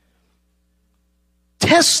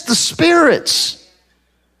 Test the spirits.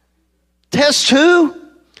 Test who?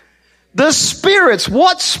 The spirits.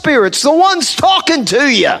 What spirits? The ones talking to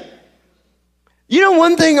you. You know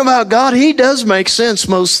one thing about God, he does make sense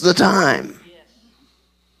most of the time.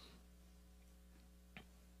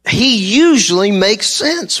 He usually makes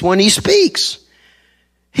sense when he speaks.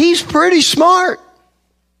 He's pretty smart.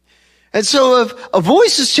 And so if a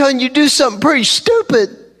voice is telling you to do something pretty stupid,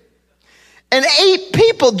 and 8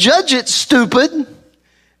 people judge it stupid,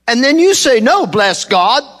 and then you say, no, bless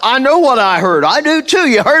God, I know what I heard. I do too.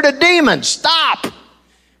 You heard a demon. Stop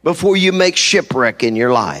before you make shipwreck in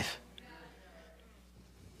your life.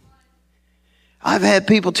 I've had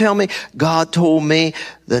people tell me, God told me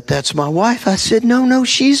that that's my wife. I said, no,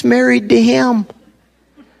 she's married to him.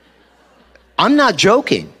 I'm not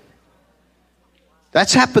joking.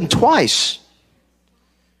 That's happened twice.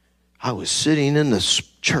 I was sitting in the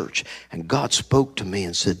church and God spoke to me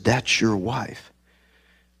and said, that's your wife.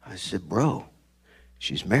 I said, bro,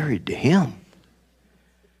 she's married to him.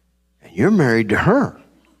 And you're married to her.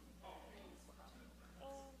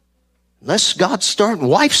 Unless God's starting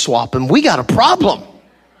wife swapping, we got a problem.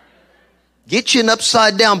 Get you an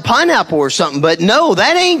upside down pineapple or something. But no,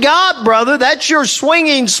 that ain't God, brother. That's your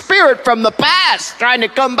swinging spirit from the past trying to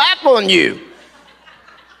come back on you.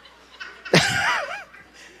 You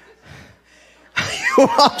know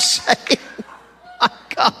what I'm saying? My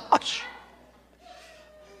gosh.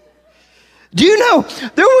 Do you know,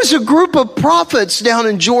 there was a group of prophets down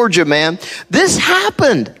in Georgia, man. This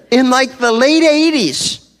happened in like the late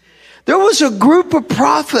 80s. There was a group of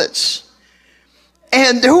prophets,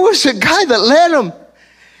 and there was a guy that led them.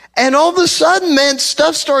 And all of a sudden, man,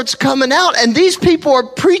 stuff starts coming out, and these people are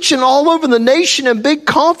preaching all over the nation in big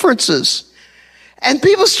conferences. And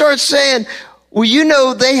people start saying,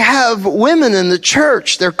 well, they have women in the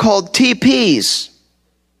church. They're called TPs.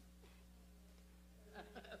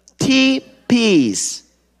 TPs.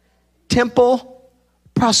 Temple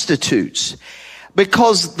prostitutes.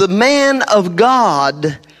 Because the man of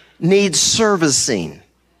God needs servicing.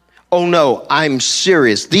 Oh no, I'm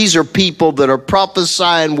serious. These are people that are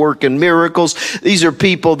prophesying, working miracles. These are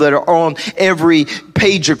people that are on every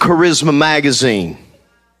page of Charisma magazine.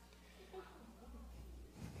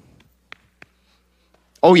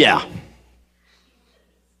 Oh yeah.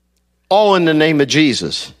 All in the name of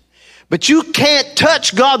Jesus. But you can't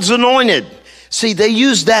touch God's anointed. See, they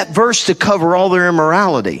use that verse to cover all their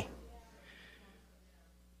immorality.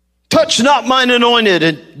 Touch not mine anointed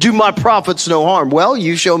and do my prophets no harm. Well,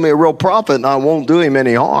 you show me a real prophet and I won't do him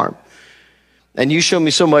any harm. And you show me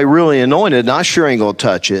somebody really anointed and I sure ain't going to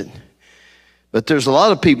touch it. But there's a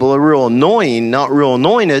lot of people that are real annoying, not real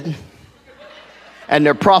anointed. And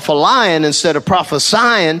they're prophesying instead of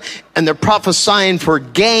prophesying. And they're prophesying for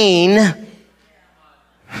gain.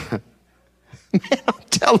 Man, I'm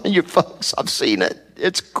telling you folks, I've seen it.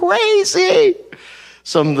 It's crazy.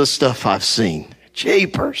 Some of the stuff I've seen.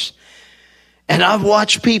 Jeepers. And I've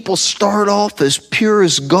watched people start off as pure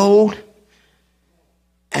as gold,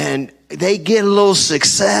 and they get a little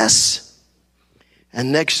success,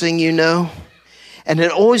 and next thing you know, and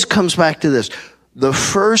it always comes back to this. The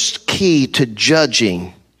first key to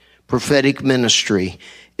judging prophetic ministry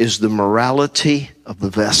is the morality of the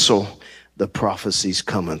vessel the prophecy's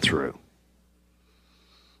coming through.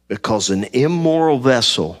 Because an immoral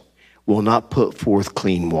vessel will not put forth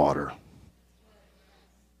clean water.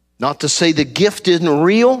 Not to say the gift isn't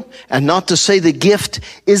real, and not to say the gift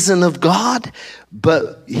isn't of God,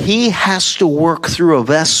 but he has to work through a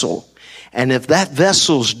vessel. And if that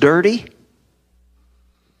vessel's dirty,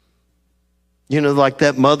 you know, like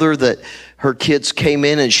that mother that her kids came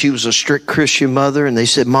in and she was a strict Christian mother, and they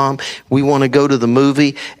said, Mom, we want to go to the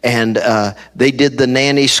movie. And they did the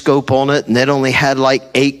nanny scope on it, and it only had like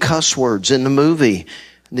 8 cuss words in the movie.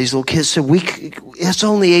 And these little kids said, it's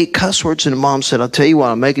only 8 cuss words. And the mom said, I'll tell you what,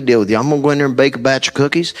 I'll make a deal with you. I'm going to go in there and bake a batch of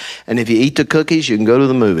cookies, and if you eat the cookies, you can go to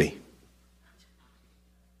the movie.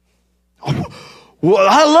 Well,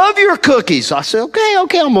 I love your cookies. I said, okay, I'm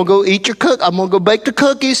going to go eat your I'm going to go bake the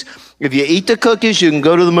cookies. If you eat the cookies, you can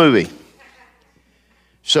go to the movie.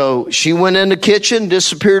 So she went in the kitchen,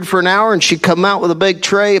 disappeared for an hour, and she come out with a big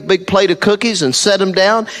tray, a big plate of cookies, and set them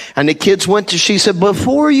down. And the kids she said,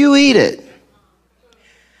 before you eat it,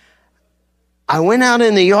 I went out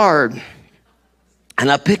in the yard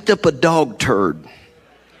and I picked up a dog turd.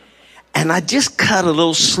 And I just cut a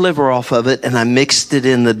little sliver off of it and I mixed it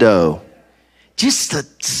in the dough. Just a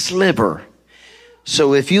sliver.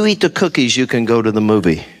 So if you eat the cookies, you can go to the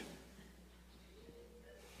movie.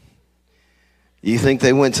 You think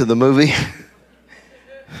they went to the movie?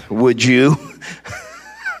 Would you?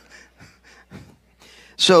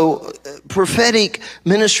 So prophetic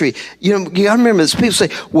ministry, you gotta remember this. People say,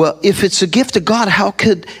 well, if it's a gift of God, how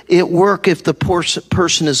could it work if the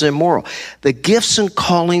person is immoral? The gifts and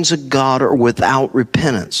callings of God are without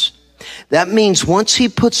repentance. That means once he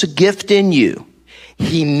puts a gift in you,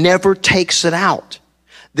 he never takes it out.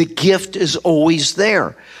 The gift is always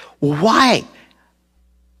there. Why?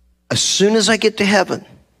 As soon as I get to heaven,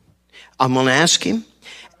 I'm going to ask him.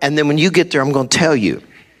 And then when you get there, I'm going to tell you.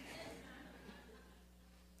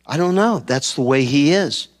 I don't know. That's the way he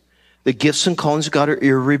is. The gifts and callings of God are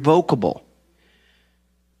irrevocable.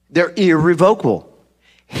 They're irrevocable.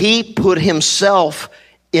 He put himself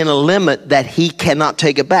in a limit that he cannot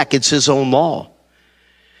take it back. It's his own law.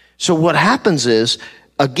 So what happens is,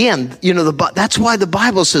 again, that's why the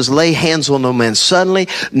Bible says, lay hands on no man suddenly,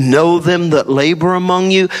 know them that labor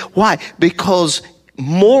among you. Why? Because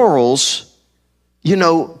morals,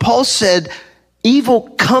 Paul said, evil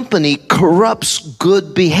company corrupts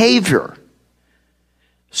good behavior.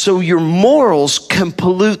 So your morals can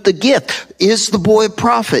pollute the gift. Is the boy a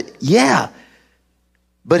prophet? Yeah.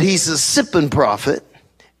 But he's a sipping prophet,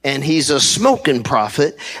 and he's a smoking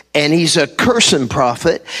prophet, and he's a cursing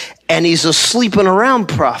prophet, and he's a sleeping around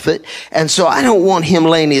prophet. And so I don't want him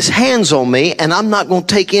laying his hands on me, and I'm not going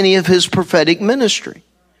to take any of his prophetic ministry.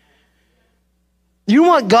 You know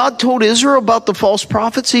what God told Israel about the false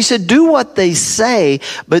prophets? He said, do what they say,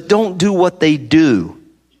 but don't do what they do.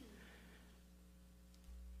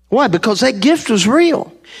 Why? Because that gift was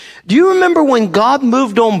real. Do you remember when God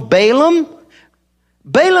moved on Balaam?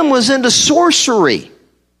 Balaam was into sorcery.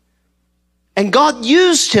 And God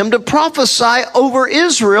used him to prophesy over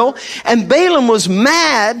Israel. And Balaam was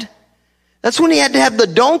mad. That's when he had to have the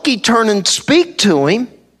donkey turn and speak to him.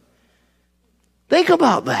 Think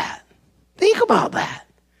about that. Think about that.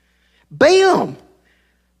 Balaam.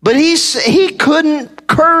 But he couldn't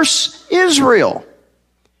curse Israel.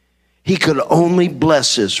 He could only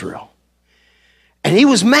bless Israel. And he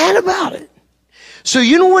was mad about it. So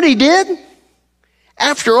you know what he did?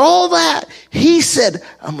 After all that, he said,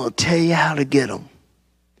 I'm going to tell you how to get them.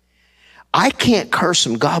 I can't curse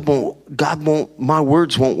them. God won't, my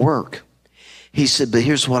words won't work. He said, but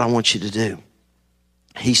here's what I want you to do.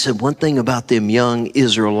 He said, one thing about them young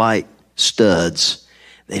Israelite studs,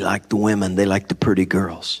 they like the women, they like the pretty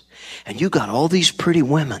girls. And you got all these pretty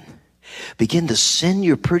women. Begin to send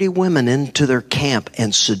your pretty women into their camp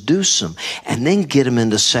and seduce them, and then get them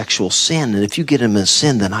into sexual sin. And if you get them in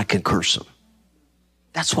sin, then I can curse them.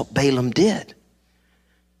 That's what Balaam did.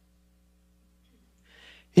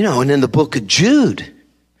 And in the book of Jude,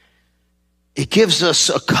 it gives us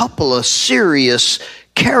a couple of serious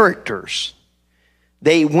characters.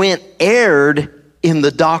 They erred in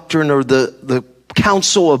the doctrine or the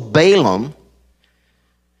counsel of Balaam,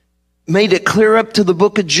 made it clear up to the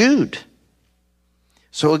book of Jude.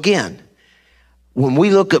 So again, when we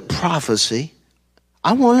look at prophecy,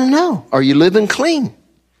 I want to know, are you living clean?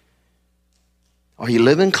 Are you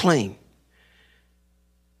living clean?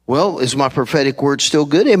 Well, is my prophetic word still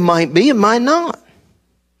good? It might be, it might not.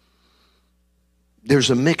 There's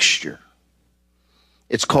a mixture.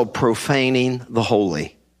 It's called profaning the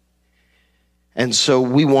holy. And so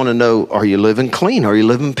we want to know, are you living clean? Are you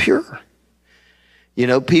living pure? You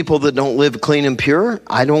know, people that don't live clean and pure,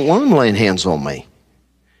 I don't want them laying hands on me.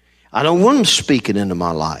 I don't want them speaking into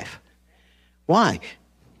my life. Why?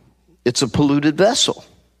 It's a polluted vessel.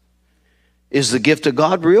 Is the gift of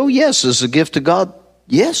God real? Yes. Is the gift of God?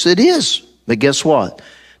 Yes, it is. But guess what?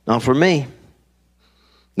 Not for me.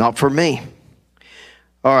 Not for me.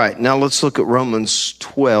 All right, now let's look at Romans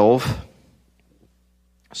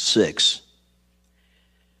 12:6.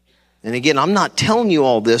 And again, I'm not telling you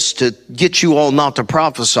all this to get you all not to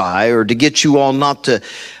prophesy or to get you all not to.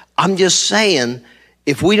 I'm just saying,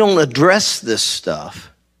 if we don't address this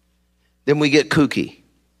stuff, then we get kooky.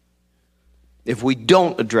 If we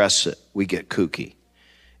don't address it, we get kooky.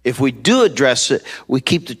 If we do address it, we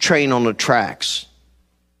keep the train on the tracks.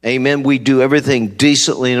 Amen. We do everything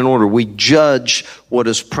decently and in order. We judge what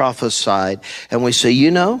is prophesied. And we say, you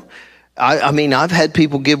know, I mean, I've had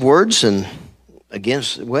people give words and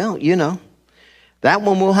against, well, you know, that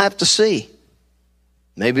one we'll have to see.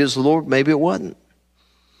 Maybe it was the Lord, maybe it wasn't.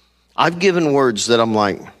 I've given words that I'm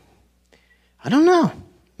like, I don't know.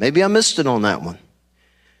 Maybe I missed it on that one.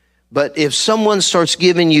 But if someone starts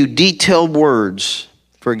giving you detailed words,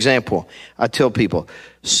 for example, I tell people,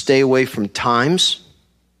 stay away from times.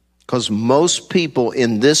 Because most people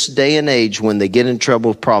in this day and age, when they get in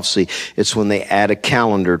trouble with prophecy, it's when they add a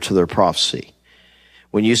calendar to their prophecy.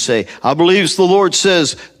 When you say, I believe the Lord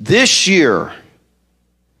says this year,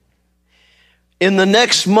 in the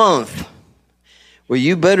next month, well,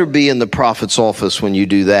 you better be in the prophet's office when you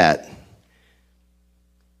do that.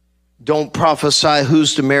 Don't prophesy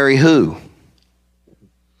who's to marry who,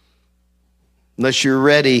 unless you're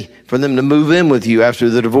ready for them to move in with you after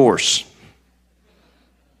the divorce.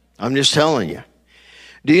 I'm just telling you.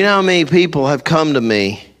 Do you know how many people have come to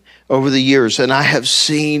me over the years, and I have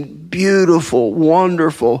seen beautiful,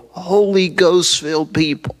 wonderful, Holy Ghost-filled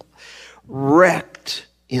people wrecked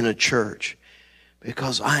in a church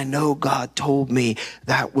because I know God told me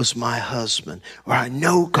that was my husband, or I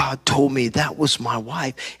know God told me that was my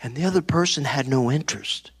wife, and the other person had no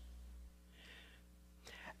interest.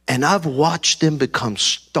 And I've watched them become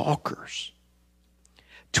stalkers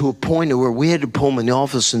to a point where we had to pull them in the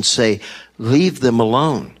office and say, leave them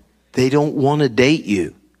alone. They don't want to date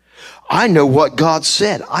you. I know what God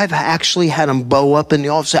said. I've actually had them bow up in the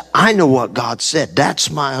office and say, I know what God said. That's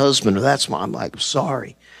my husband, or that's my, I'm like,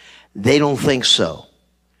 sorry. They don't think so.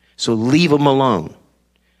 So leave them alone.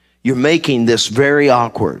 You're making this very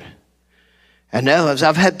awkward. And now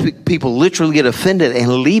I've had people literally get offended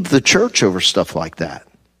and leave the church over stuff like that.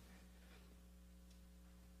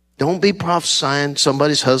 Don't be prophesying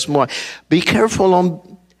somebody's husband, wife. Be careful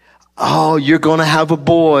on, oh, you're going to have a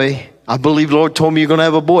boy. I believe the Lord told me you're going to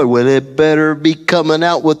have a boy. Well, it better be coming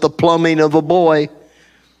out with the plumbing of a boy.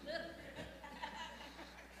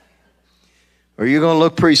 Or you're going to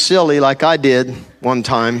look pretty silly like I did one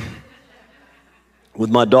time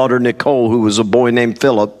with my daughter Nicole, who was a boy named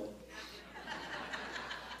Philip.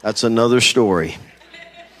 That's another story.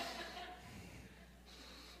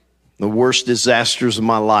 The worst disasters of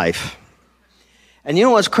my life. And you know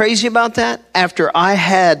what's crazy about that? After I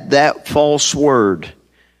had that false word,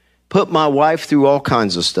 put my wife through all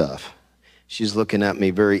kinds of stuff. She's looking at me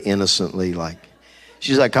very innocently like,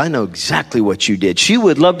 she's like, I know exactly what you did. She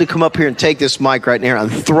would love to come up here and take this mic right now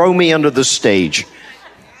and throw me under the stage.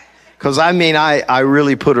 Because I mean, I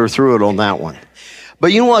really put her through it on that one.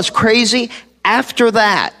 But you know what's crazy? After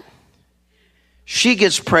that, she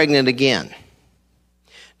gets pregnant again.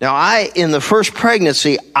 Now, in the first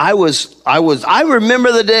pregnancy, I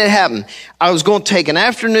remember the day it happened. I was going to take an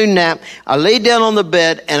afternoon nap. I laid down on the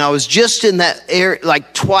bed and I was just in that air,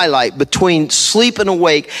 like twilight between sleep and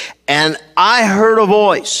awake. And I heard a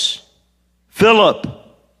voice, Philip.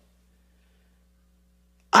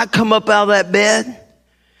 I come up out of that bed.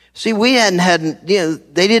 See, we hadn't,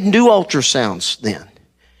 they didn't do ultrasounds then.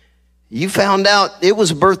 You found out it was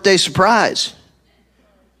a birthday surprise.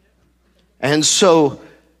 And so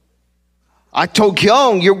I told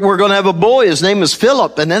Young, we're going to have a boy. His name is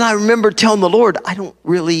Philip. And then I remember telling the Lord, I don't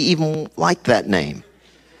really even like that name.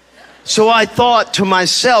 So I thought to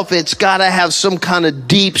myself, it's got to have some kind of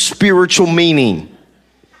deep spiritual meaning.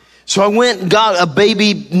 So I went and got a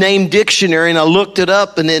baby name dictionary and I looked it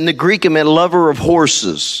up, and in the Greek it meant lover of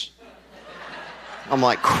horses. I'm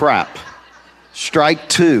like, crap. Strike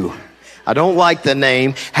two. I don't like the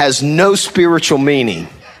name. Has no spiritual meaning.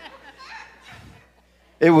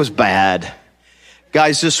 It was bad.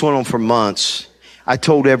 Guys, this went on for months. I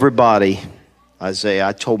told everybody, Isaiah,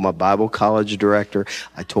 I told my Bible college director,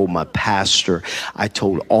 I told my pastor, I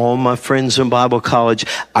told all my friends in Bible college.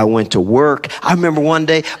 I went to work. I remember one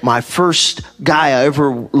day, my first guy I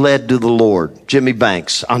ever led to the Lord, Jimmy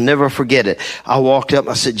Banks. I'll never forget it. I walked up,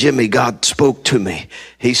 I said, Jimmy, God spoke to me.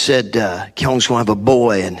 He said, Kyung's going to have a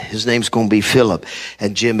boy and his name's going to be Philip.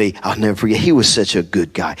 And Jimmy, I'll never forget, he was such a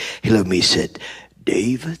good guy. He looked at me, he said,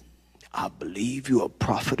 David, I believe you're a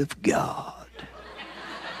prophet of God.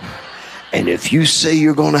 And if you say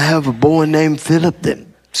you're going to have a boy named Philip,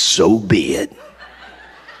 then so be it.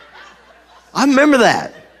 I remember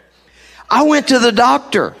that. I went to the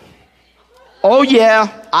doctor. Oh,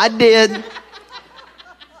 yeah, I did.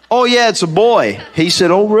 Oh, yeah, it's a boy. He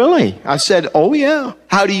said, oh, really? I said, oh, yeah.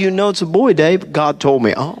 How do you know it's a boy, Dave? God told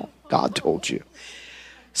me. Oh, God told you.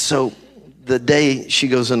 So the day she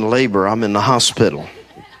goes into labor, I'm in the hospital.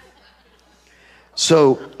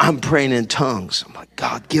 So I'm praying in tongues. I'm like,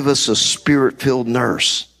 God, give us a spirit-filled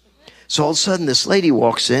nurse. So all of a sudden, this lady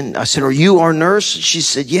walks in. I said, are you our nurse? She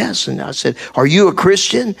said, yes. And I said, are you a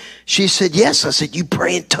Christian? She said, yes. I said, you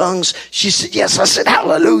pray in tongues? She said, yes. I said,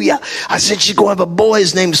 hallelujah. I said, she's going to have a boy.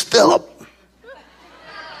 His name's Philip.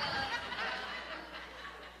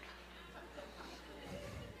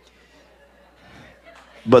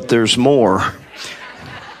 But there's more.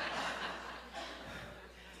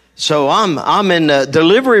 So I'm in the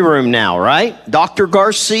delivery room now, right? Dr.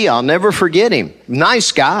 Garcia, I'll never forget him.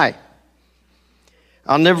 Nice guy.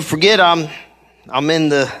 I'll never forget I'm in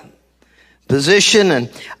the position,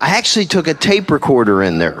 and I actually took a tape recorder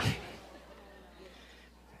in there.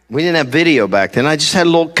 We didn't have video back then. I just had a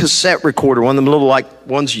little cassette recorder, one of them little like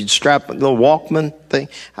ones you'd strap, a little Walkman thing.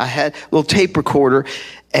 I had a little tape recorder,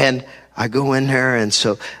 and I go in there, and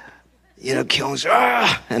so, Kyung's,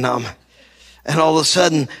 and all of a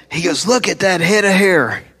sudden, he goes, look at that head of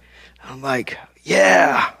hair. I'm like,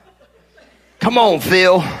 yeah. Come on,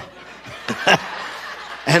 Phil.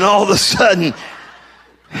 And all of a sudden,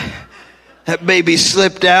 that baby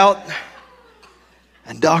slipped out.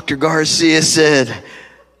 And Dr. Garcia said,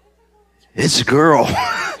 it's a girl.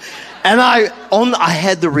 And I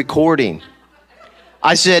had the recording.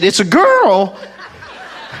 I said, it's a girl.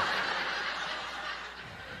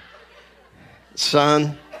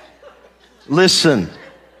 Son, listen.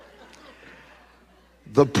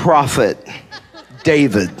 The prophet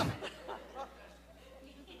David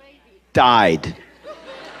died.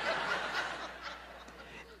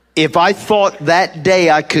 If I thought that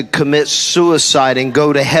day I could commit suicide and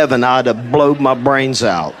go to heaven, I'd have blown my brains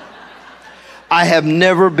out. I have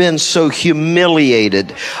never been so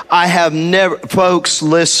humiliated. Folks,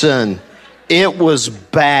 listen, it was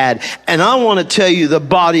bad. And I want to tell you, the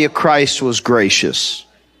body of Christ was gracious.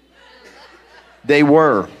 They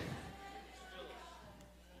were.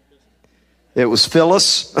 It was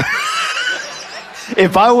Phyllis.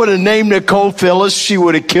 If I would have named Nicole Phyllis, she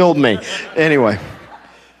would have killed me. Anyway.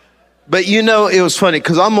 But it was funny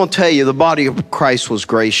because I'm going to tell you, the body of Christ was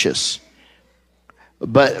gracious.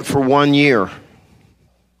 But for 1 year,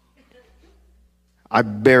 I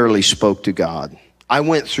barely spoke to God. I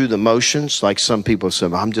went through the motions, like some people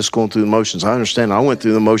said, I'm just going through the motions. I understand. I went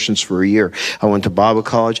through the motions for a year. I went to Bible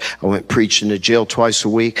college. I went preaching to jail twice a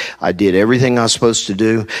week. I did everything I was supposed to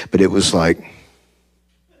do, but it was like,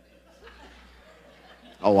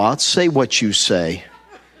 oh, I'll say what you say.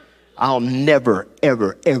 I'll never,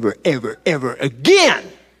 ever, ever, ever, ever again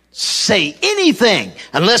say anything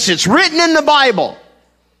unless it's written in the Bible.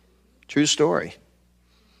 True story.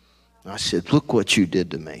 I said, look what you did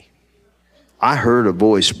to me. I heard a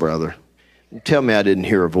voice, brother. Tell me I didn't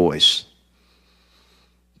hear a voice.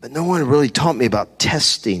 But no one really taught me about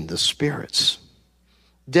testing the spirits.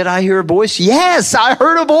 Did I hear a voice? Yes, I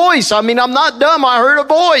heard a voice. I mean, I'm not dumb. I heard a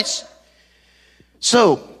voice.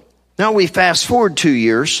 So now we fast forward 2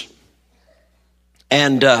 years.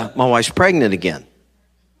 And my wife's pregnant again.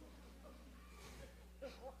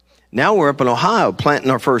 Now we're up in Ohio planting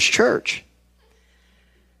our first church.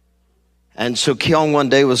 And so Kyung one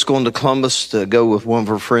day was going to Columbus to go with one of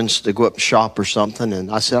her friends to go up and shop or something. And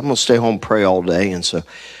I said, I'm going to stay home and pray all day. And so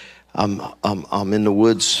I'm in the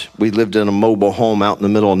woods. We lived in a mobile home out in the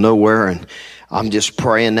middle of nowhere. And I'm just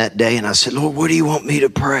praying that day. And I said, Lord, what do you want me to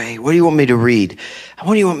pray? What do you want me to read?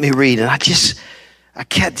 What do you want me to read? And I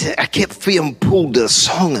kept feeling pulled to the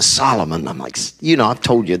Song of Solomon. I'm like, I've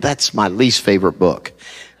told you, that's my least favorite book.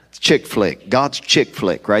 It's chick flick. God's chick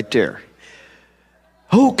flick right there.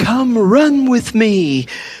 Oh, come run with me.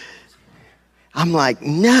 I'm like,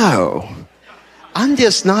 no. I'm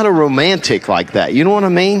just not a romantic like that. You know what I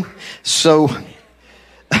mean? So,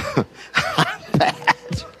 I'm bad.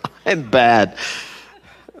 I'm bad.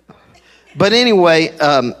 But anyway,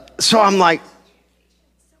 so I'm like,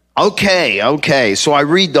 okay. So I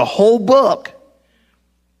read the whole book,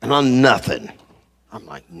 and I'm nothing. I'm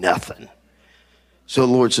like, nothing. So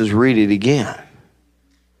the Lord says, read it again.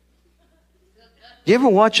 You ever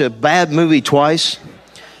watch a bad movie twice?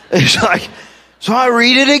 It's like, so I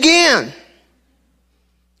read it again.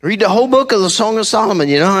 Read the whole book of the Song of Solomon,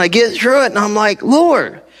 and I get through it, and I'm like,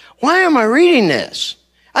 Lord, why am I reading this?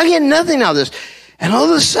 I get nothing out of this. And all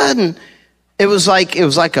of a sudden, it was like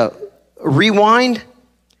a rewind,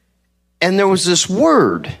 and there was this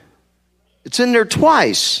word. It's in there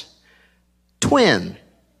twice. Twin.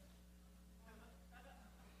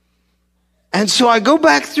 And so I go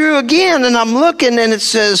back through again, and I'm looking, and it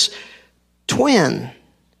says twin.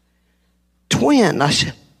 Twin. I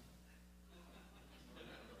said,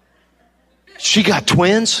 she got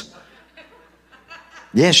twins?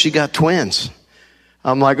 Yeah, she got twins.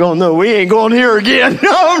 I'm like, oh no, we ain't going here again.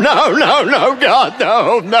 No, God,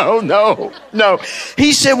 no.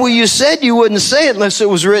 He said, well, you said you wouldn't say it unless it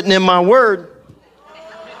was written in my word.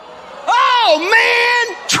 Oh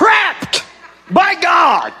man, trapped by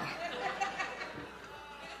God.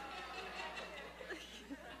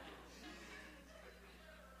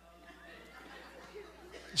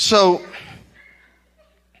 So,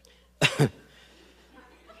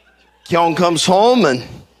 Kyon comes home and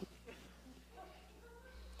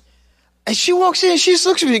she walks in and she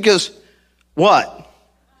looks at me and goes, what?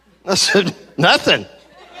 I said, nothing.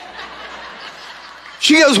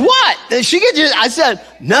 She goes, what? And I said,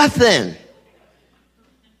 nothing.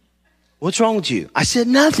 What's wrong with you? I said,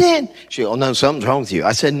 nothing. She goes, oh no, something's wrong with you.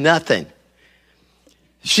 I said, nothing.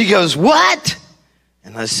 She goes, what?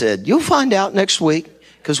 And I said, you'll find out next week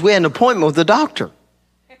because we had an appointment with the doctor.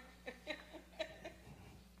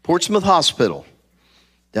 Portsmouth Hospital,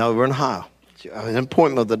 down over in Ohio. An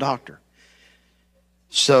appointment with the doctor.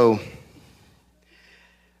 So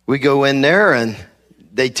we go in there and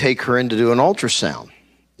they take her in to do an ultrasound.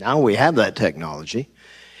 Now we have that technology.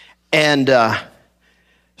 And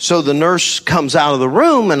so the nurse comes out of the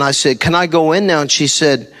room and I said, can I go in now? And she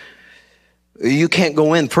said, you can't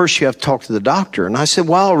go in. First you have to talk to the doctor. And I said,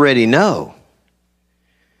 well, I already know.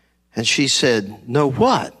 And she said, know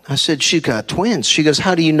what? I said, she got twins. She goes,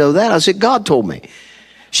 how do you know that? I said, God told me.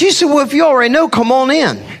 She said, well, if you already know, come on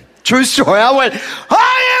in. True story. I went,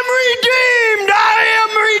 I am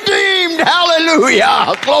redeemed.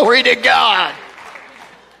 Hallelujah. Glory to God.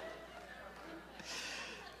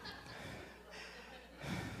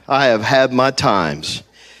 I have had my times.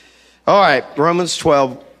 All right, Romans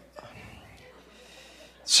 12,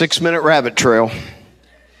 6-minute rabbit trail.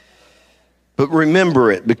 But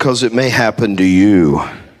remember it because it may happen to you.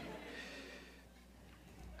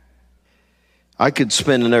 I could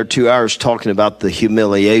spend another 2 hours talking about the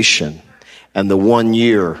humiliation and the 1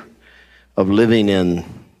 year of living in,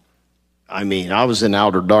 I was in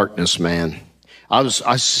outer darkness, man. I was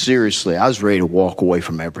ready to walk away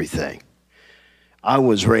from everything. I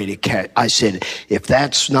was ready to I said, if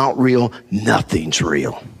that's not real, nothing's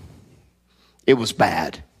real. It was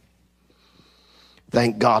bad.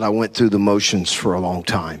 Thank God I went through the motions for a long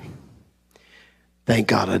time. Thank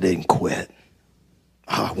God I didn't quit.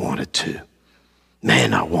 I wanted to.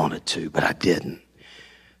 Man, I wanted to, but I didn't.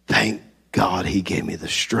 Thank God he gave me the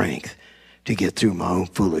strength to get through my own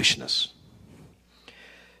foolishness.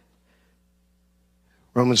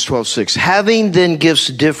 Romans 12:6. Having then gifts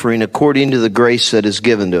differing according to the grace that is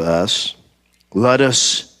given to us, let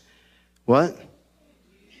us, what?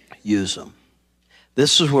 Use them.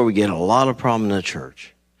 This is where we get a lot of problem in the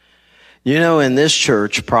church. In this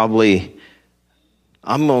church, probably,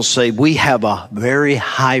 I'm going to say we have a very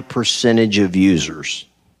high percentage of users.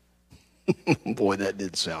 Boy, that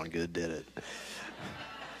didn't sound good, did it?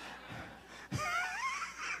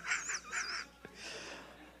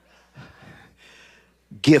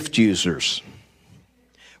 Gift users.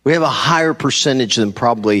 We have a higher percentage than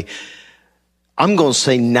probably, I'm going to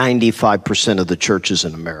say 95% of the churches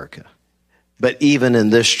in America. But even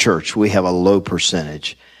in this church, we have a low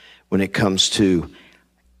percentage when it comes to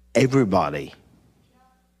everybody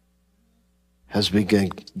has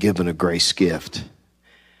been given a grace gift.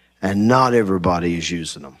 And not everybody is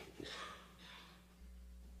using them.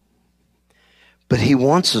 But he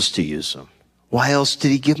wants us to use them. Why else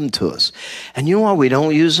did he give them to us? And you know why we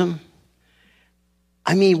don't use them?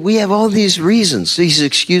 We have all these reasons, these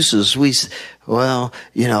excuses. I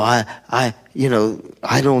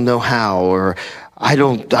don't know how, or I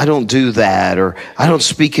don't do that, or I don't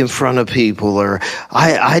speak in front of people, or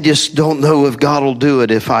I just don't know if God will do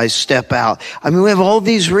it if I step out. I mean, we have all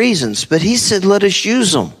these reasons, but he said, let us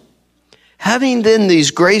use them. Having then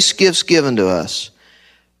these grace gifts given to us,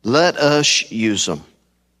 let us use them.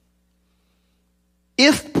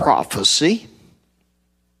 If prophecy,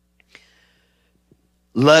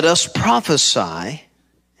 let us prophesy.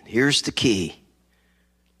 And here's the key.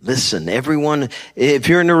 Listen, everyone, if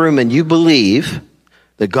you're in the room and you believe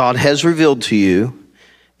that God has revealed to you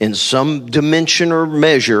in some dimension or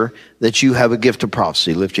measure that you have a gift of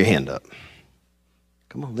prophecy, lift your hand up.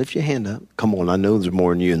 Come on, lift your hand up. Come on, I know there's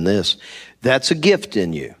more in you than this. That's a gift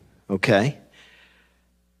in you, okay?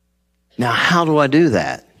 Now, how do I do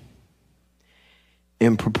that?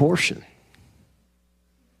 In proportion.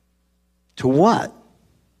 To what?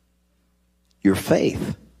 Your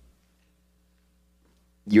faith.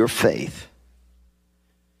 Your faith.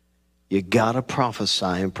 You got to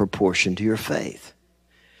prophesy in proportion to your faith.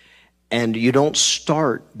 And you don't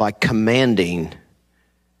start by commanding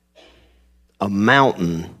a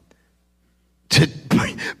mountain to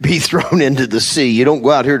be thrown into the sea. You don't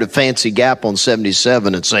go out here to Fancy Gap on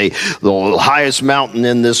 77 and say, the highest mountain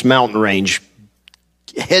in this mountain range,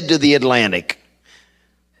 head to the Atlantic.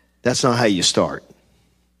 That's not how you start.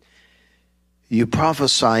 You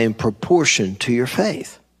prophesy in proportion to your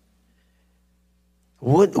faith.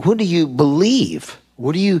 What do you believe?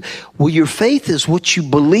 Well, your faith is what you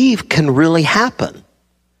believe can really happen.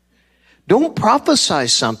 Don't prophesy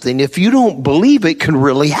something if you don't believe it can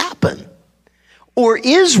really happen or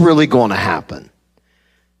is really going to happen.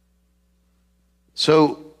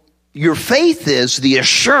 So your faith is the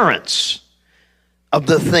assurance of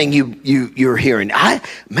the thing you're hearing. I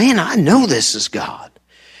know this is God.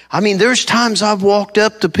 I mean, there's times I've walked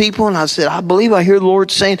up to people and I said, I believe I hear the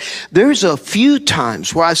Lord saying. There's a few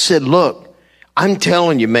times where I said, look, I'm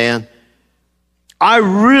telling you, man, I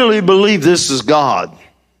really believe this is God.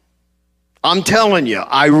 I'm telling you,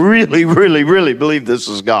 I really, really, really believe this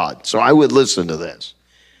is God. So I would listen to this.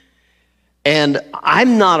 And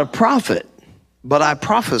I'm not a prophet, but I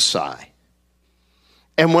prophesy.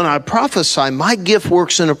 And when I prophesy, my gift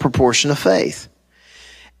works in a proportion of faith.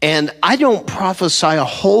 And I don't prophesy a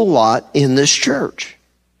whole lot in this church.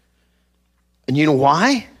 And you know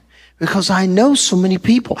why? Because I know so many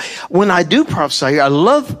people. When I do prophesy, I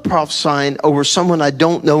love prophesying over someone I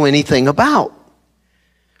don't know anything about.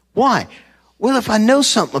 Why? Well, if I know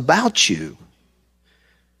something about you,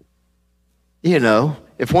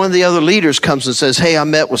 if one of the other leaders comes and says, hey, I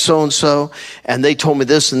met with so-and-so, and they told me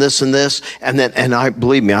this and this and this,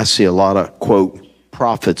 believe me, I see a lot of, quote,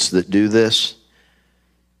 prophets that do this.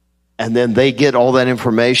 And then they get all that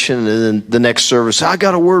information, and then the next service, I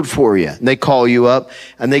got a word for you. And they call you up,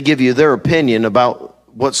 and they give you their opinion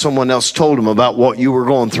about what someone else told them about what you were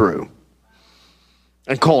going through.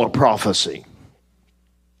 And call it prophecy.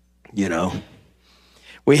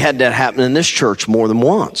 We had that happen in this church more than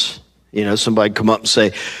once. Somebody come up and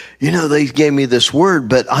say, they gave me this word,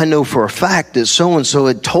 but I know for a fact that so-and-so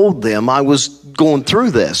had told them I was going through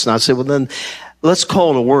this. And I said, well, then let's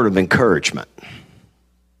call it a word of encouragement.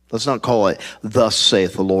 Let's not call it, thus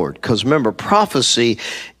saith the Lord. Because remember, prophecy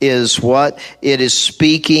is what? It is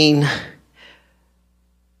speaking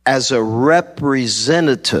as a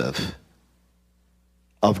representative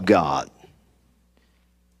of God.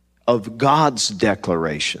 Of God's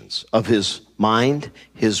declarations, of his mind,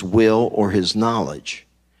 his will, or his knowledge.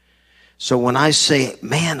 So when I say,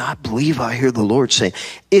 man, I believe I hear the Lord saying,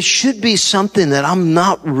 it should be something that I'm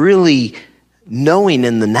not really knowing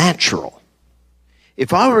in the natural.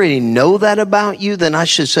 If I already know that about you, then I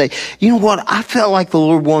should say, you know what? I felt like the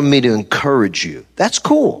Lord wanted me to encourage you. That's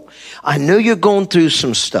cool. I know you're going through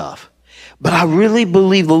some stuff, but I really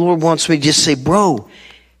believe the Lord wants me to just say, bro,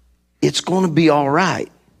 it's going to be all right.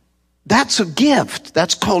 That's a gift.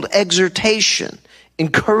 That's called exhortation,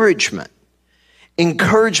 encouragement.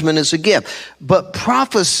 Encouragement is a gift. But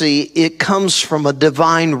prophecy, it comes from a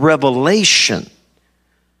divine revelation,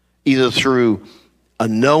 either through a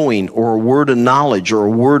knowing or a word of knowledge or a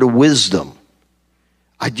word of wisdom.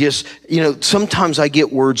 Sometimes I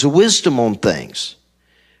get words of wisdom on things.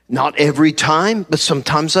 Not every time, but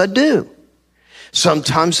sometimes I do.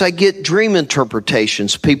 Sometimes I get dream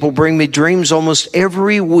interpretations. People bring me dreams almost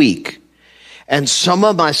every week. And some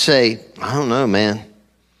of them I say, I don't know, man.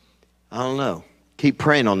 I don't know. Keep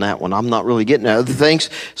praying on that one. I'm not really getting that. Other things,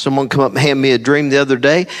 someone come up and hand me a dream the other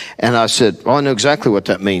day, and I said, I know exactly what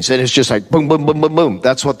that means. And it's just like boom, boom, boom, boom, boom.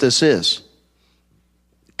 That's what this is.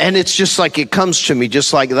 And it's just like it comes to me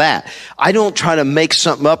just like that. I don't try to make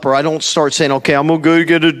something up, or I don't start saying, okay, I'm going to go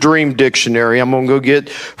get a dream dictionary. I'm going to go get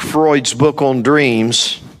Freud's book on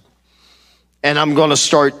dreams. And I'm going to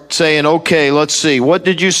start saying, okay, let's see. What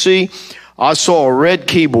did you see? I saw a red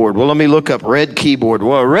keyboard. Well, let me look up red keyboard.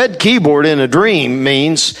 Well, a red keyboard in a dream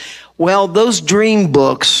means, well, those dream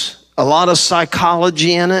books, a lot of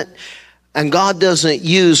psychology in it. And God doesn't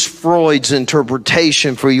use Freud's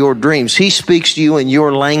interpretation for your dreams. He speaks to you in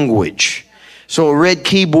your language. So a red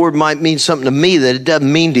keyboard might mean something to me that it doesn't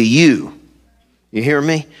mean to you. You hear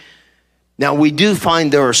me? Now, we do find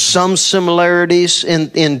there are some similarities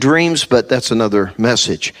in dreams, but that's another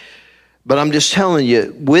message. But I'm just telling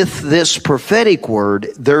you, with this prophetic word,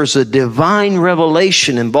 there's a divine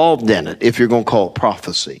revelation involved in it, if you're going to call it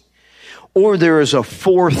prophecy. Or there is a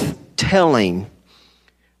foretelling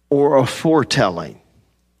or a foretelling.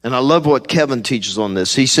 And I love what Kevin teaches on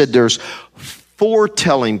this. He said there's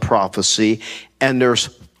foretelling prophecy and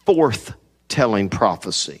there's forthtelling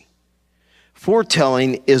prophecy.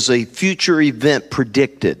 Foretelling is a future event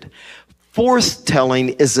predicted.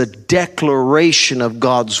 Forthtelling is a declaration of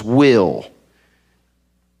God's will.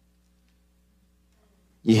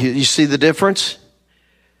 You see the difference?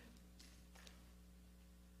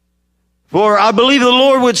 For I believe the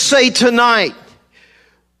Lord would say tonight,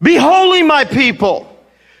 be holy, my people.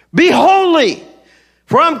 Be holy,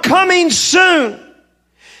 for I'm coming soon.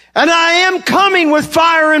 And I am coming with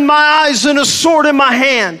fire in my eyes and a sword in my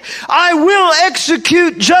hand. I will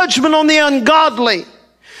execute judgment on the ungodly.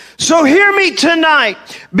 So hear me tonight.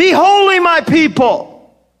 Be holy, my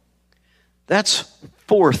people. That's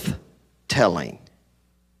forthtelling.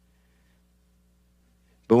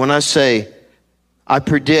 But when I say, I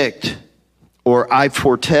predict, or I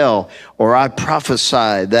foretell, or I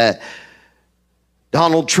prophesy that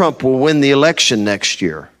Donald Trump will win the election next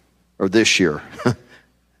year, or this year.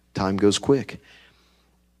 Time goes quick.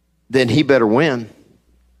 Then he better win,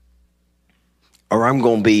 or I'm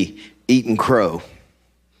going to be eating crow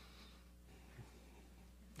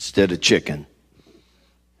instead of chicken.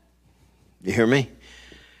 You hear me?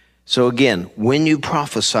 So again, when you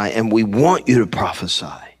prophesy, and we want you to prophesy,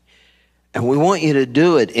 and we want you to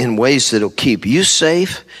do it in ways that will keep you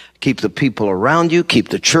safe, keep the people around you, keep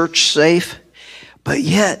the church safe. But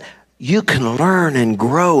yet, you can learn and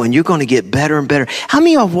grow, and you're going to get better and better. How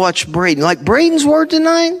many of y'all have watched Braden? Like Braden's word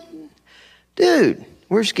tonight? Dude,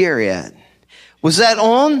 where's Gary at? Was that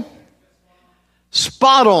on?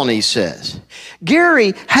 Spot on, he says.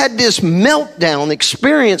 Gary had this meltdown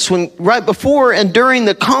experience right before and during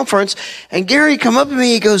the conference, and Gary come up to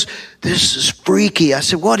me, he goes, this is freaky. I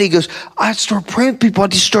said, what? He goes, I start praying for people, I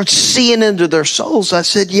just start seeing into their souls. I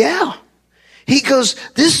said, yeah. He goes,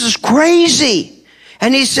 this is crazy.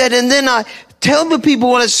 And he said, and then I tell the people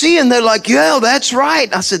what I see, and they're like, yeah, that's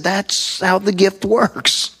right. I said, that's how the gift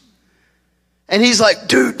works. And he's like,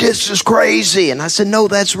 dude, this is crazy. And I said, no,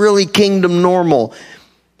 that's really kingdom normal.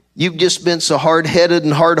 You've just been so hard-headed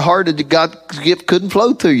and hard-hearted that God's gift couldn't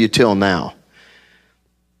flow through you till now.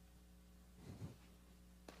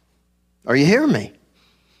 Are you hearing me?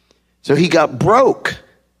 So he got broke.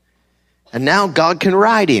 And now God can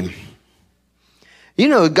ride him. You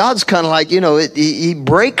know, God's kind of like, you know, he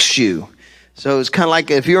breaks you. So it's kind of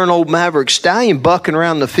like if you're an old maverick stallion bucking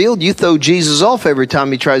around the field, you throw Jesus off every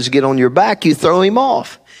time he tries to get on your back, you throw him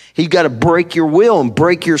off. He's got to break your will and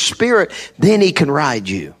break your spirit, then he can ride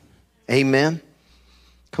you. Amen.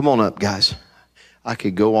 Come on up, guys. I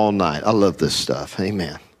could go all night. I love this stuff.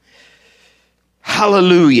 Amen.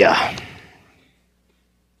 Hallelujah.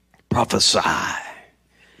 Prophesy.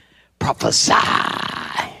 Prophesy.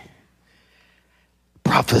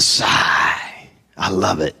 Prophesy. I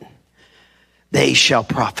love it. They shall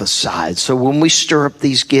prophesy. So when we stir up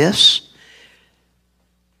these gifts,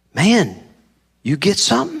 man, you get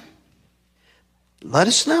something, let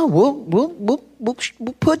us know. We'll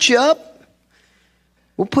put you up.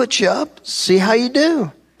 We'll put you up. See how you do.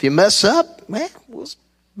 If you mess up, man, we'll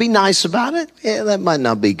be nice about it. Yeah, that might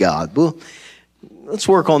not be God. Let's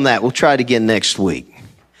work on that. We'll try it again next week.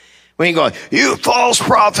 We ain't going, you false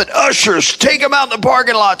prophet, ushers, take them out in the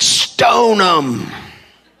parking lot, stone them.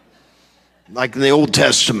 Like in the Old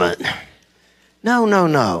Testament.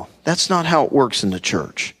 No. That's not how it works in the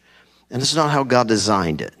church. And it's not how God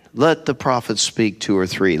designed it. Let the prophets speak 2 or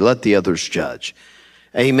 3. Let the others judge.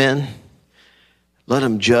 Amen. Let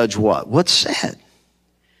them judge what? What's said?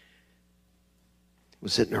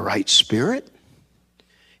 Was it in the right spirit?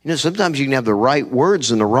 You know, sometimes you can have the right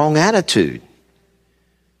words and the wrong attitude.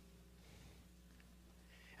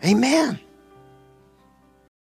 Amen.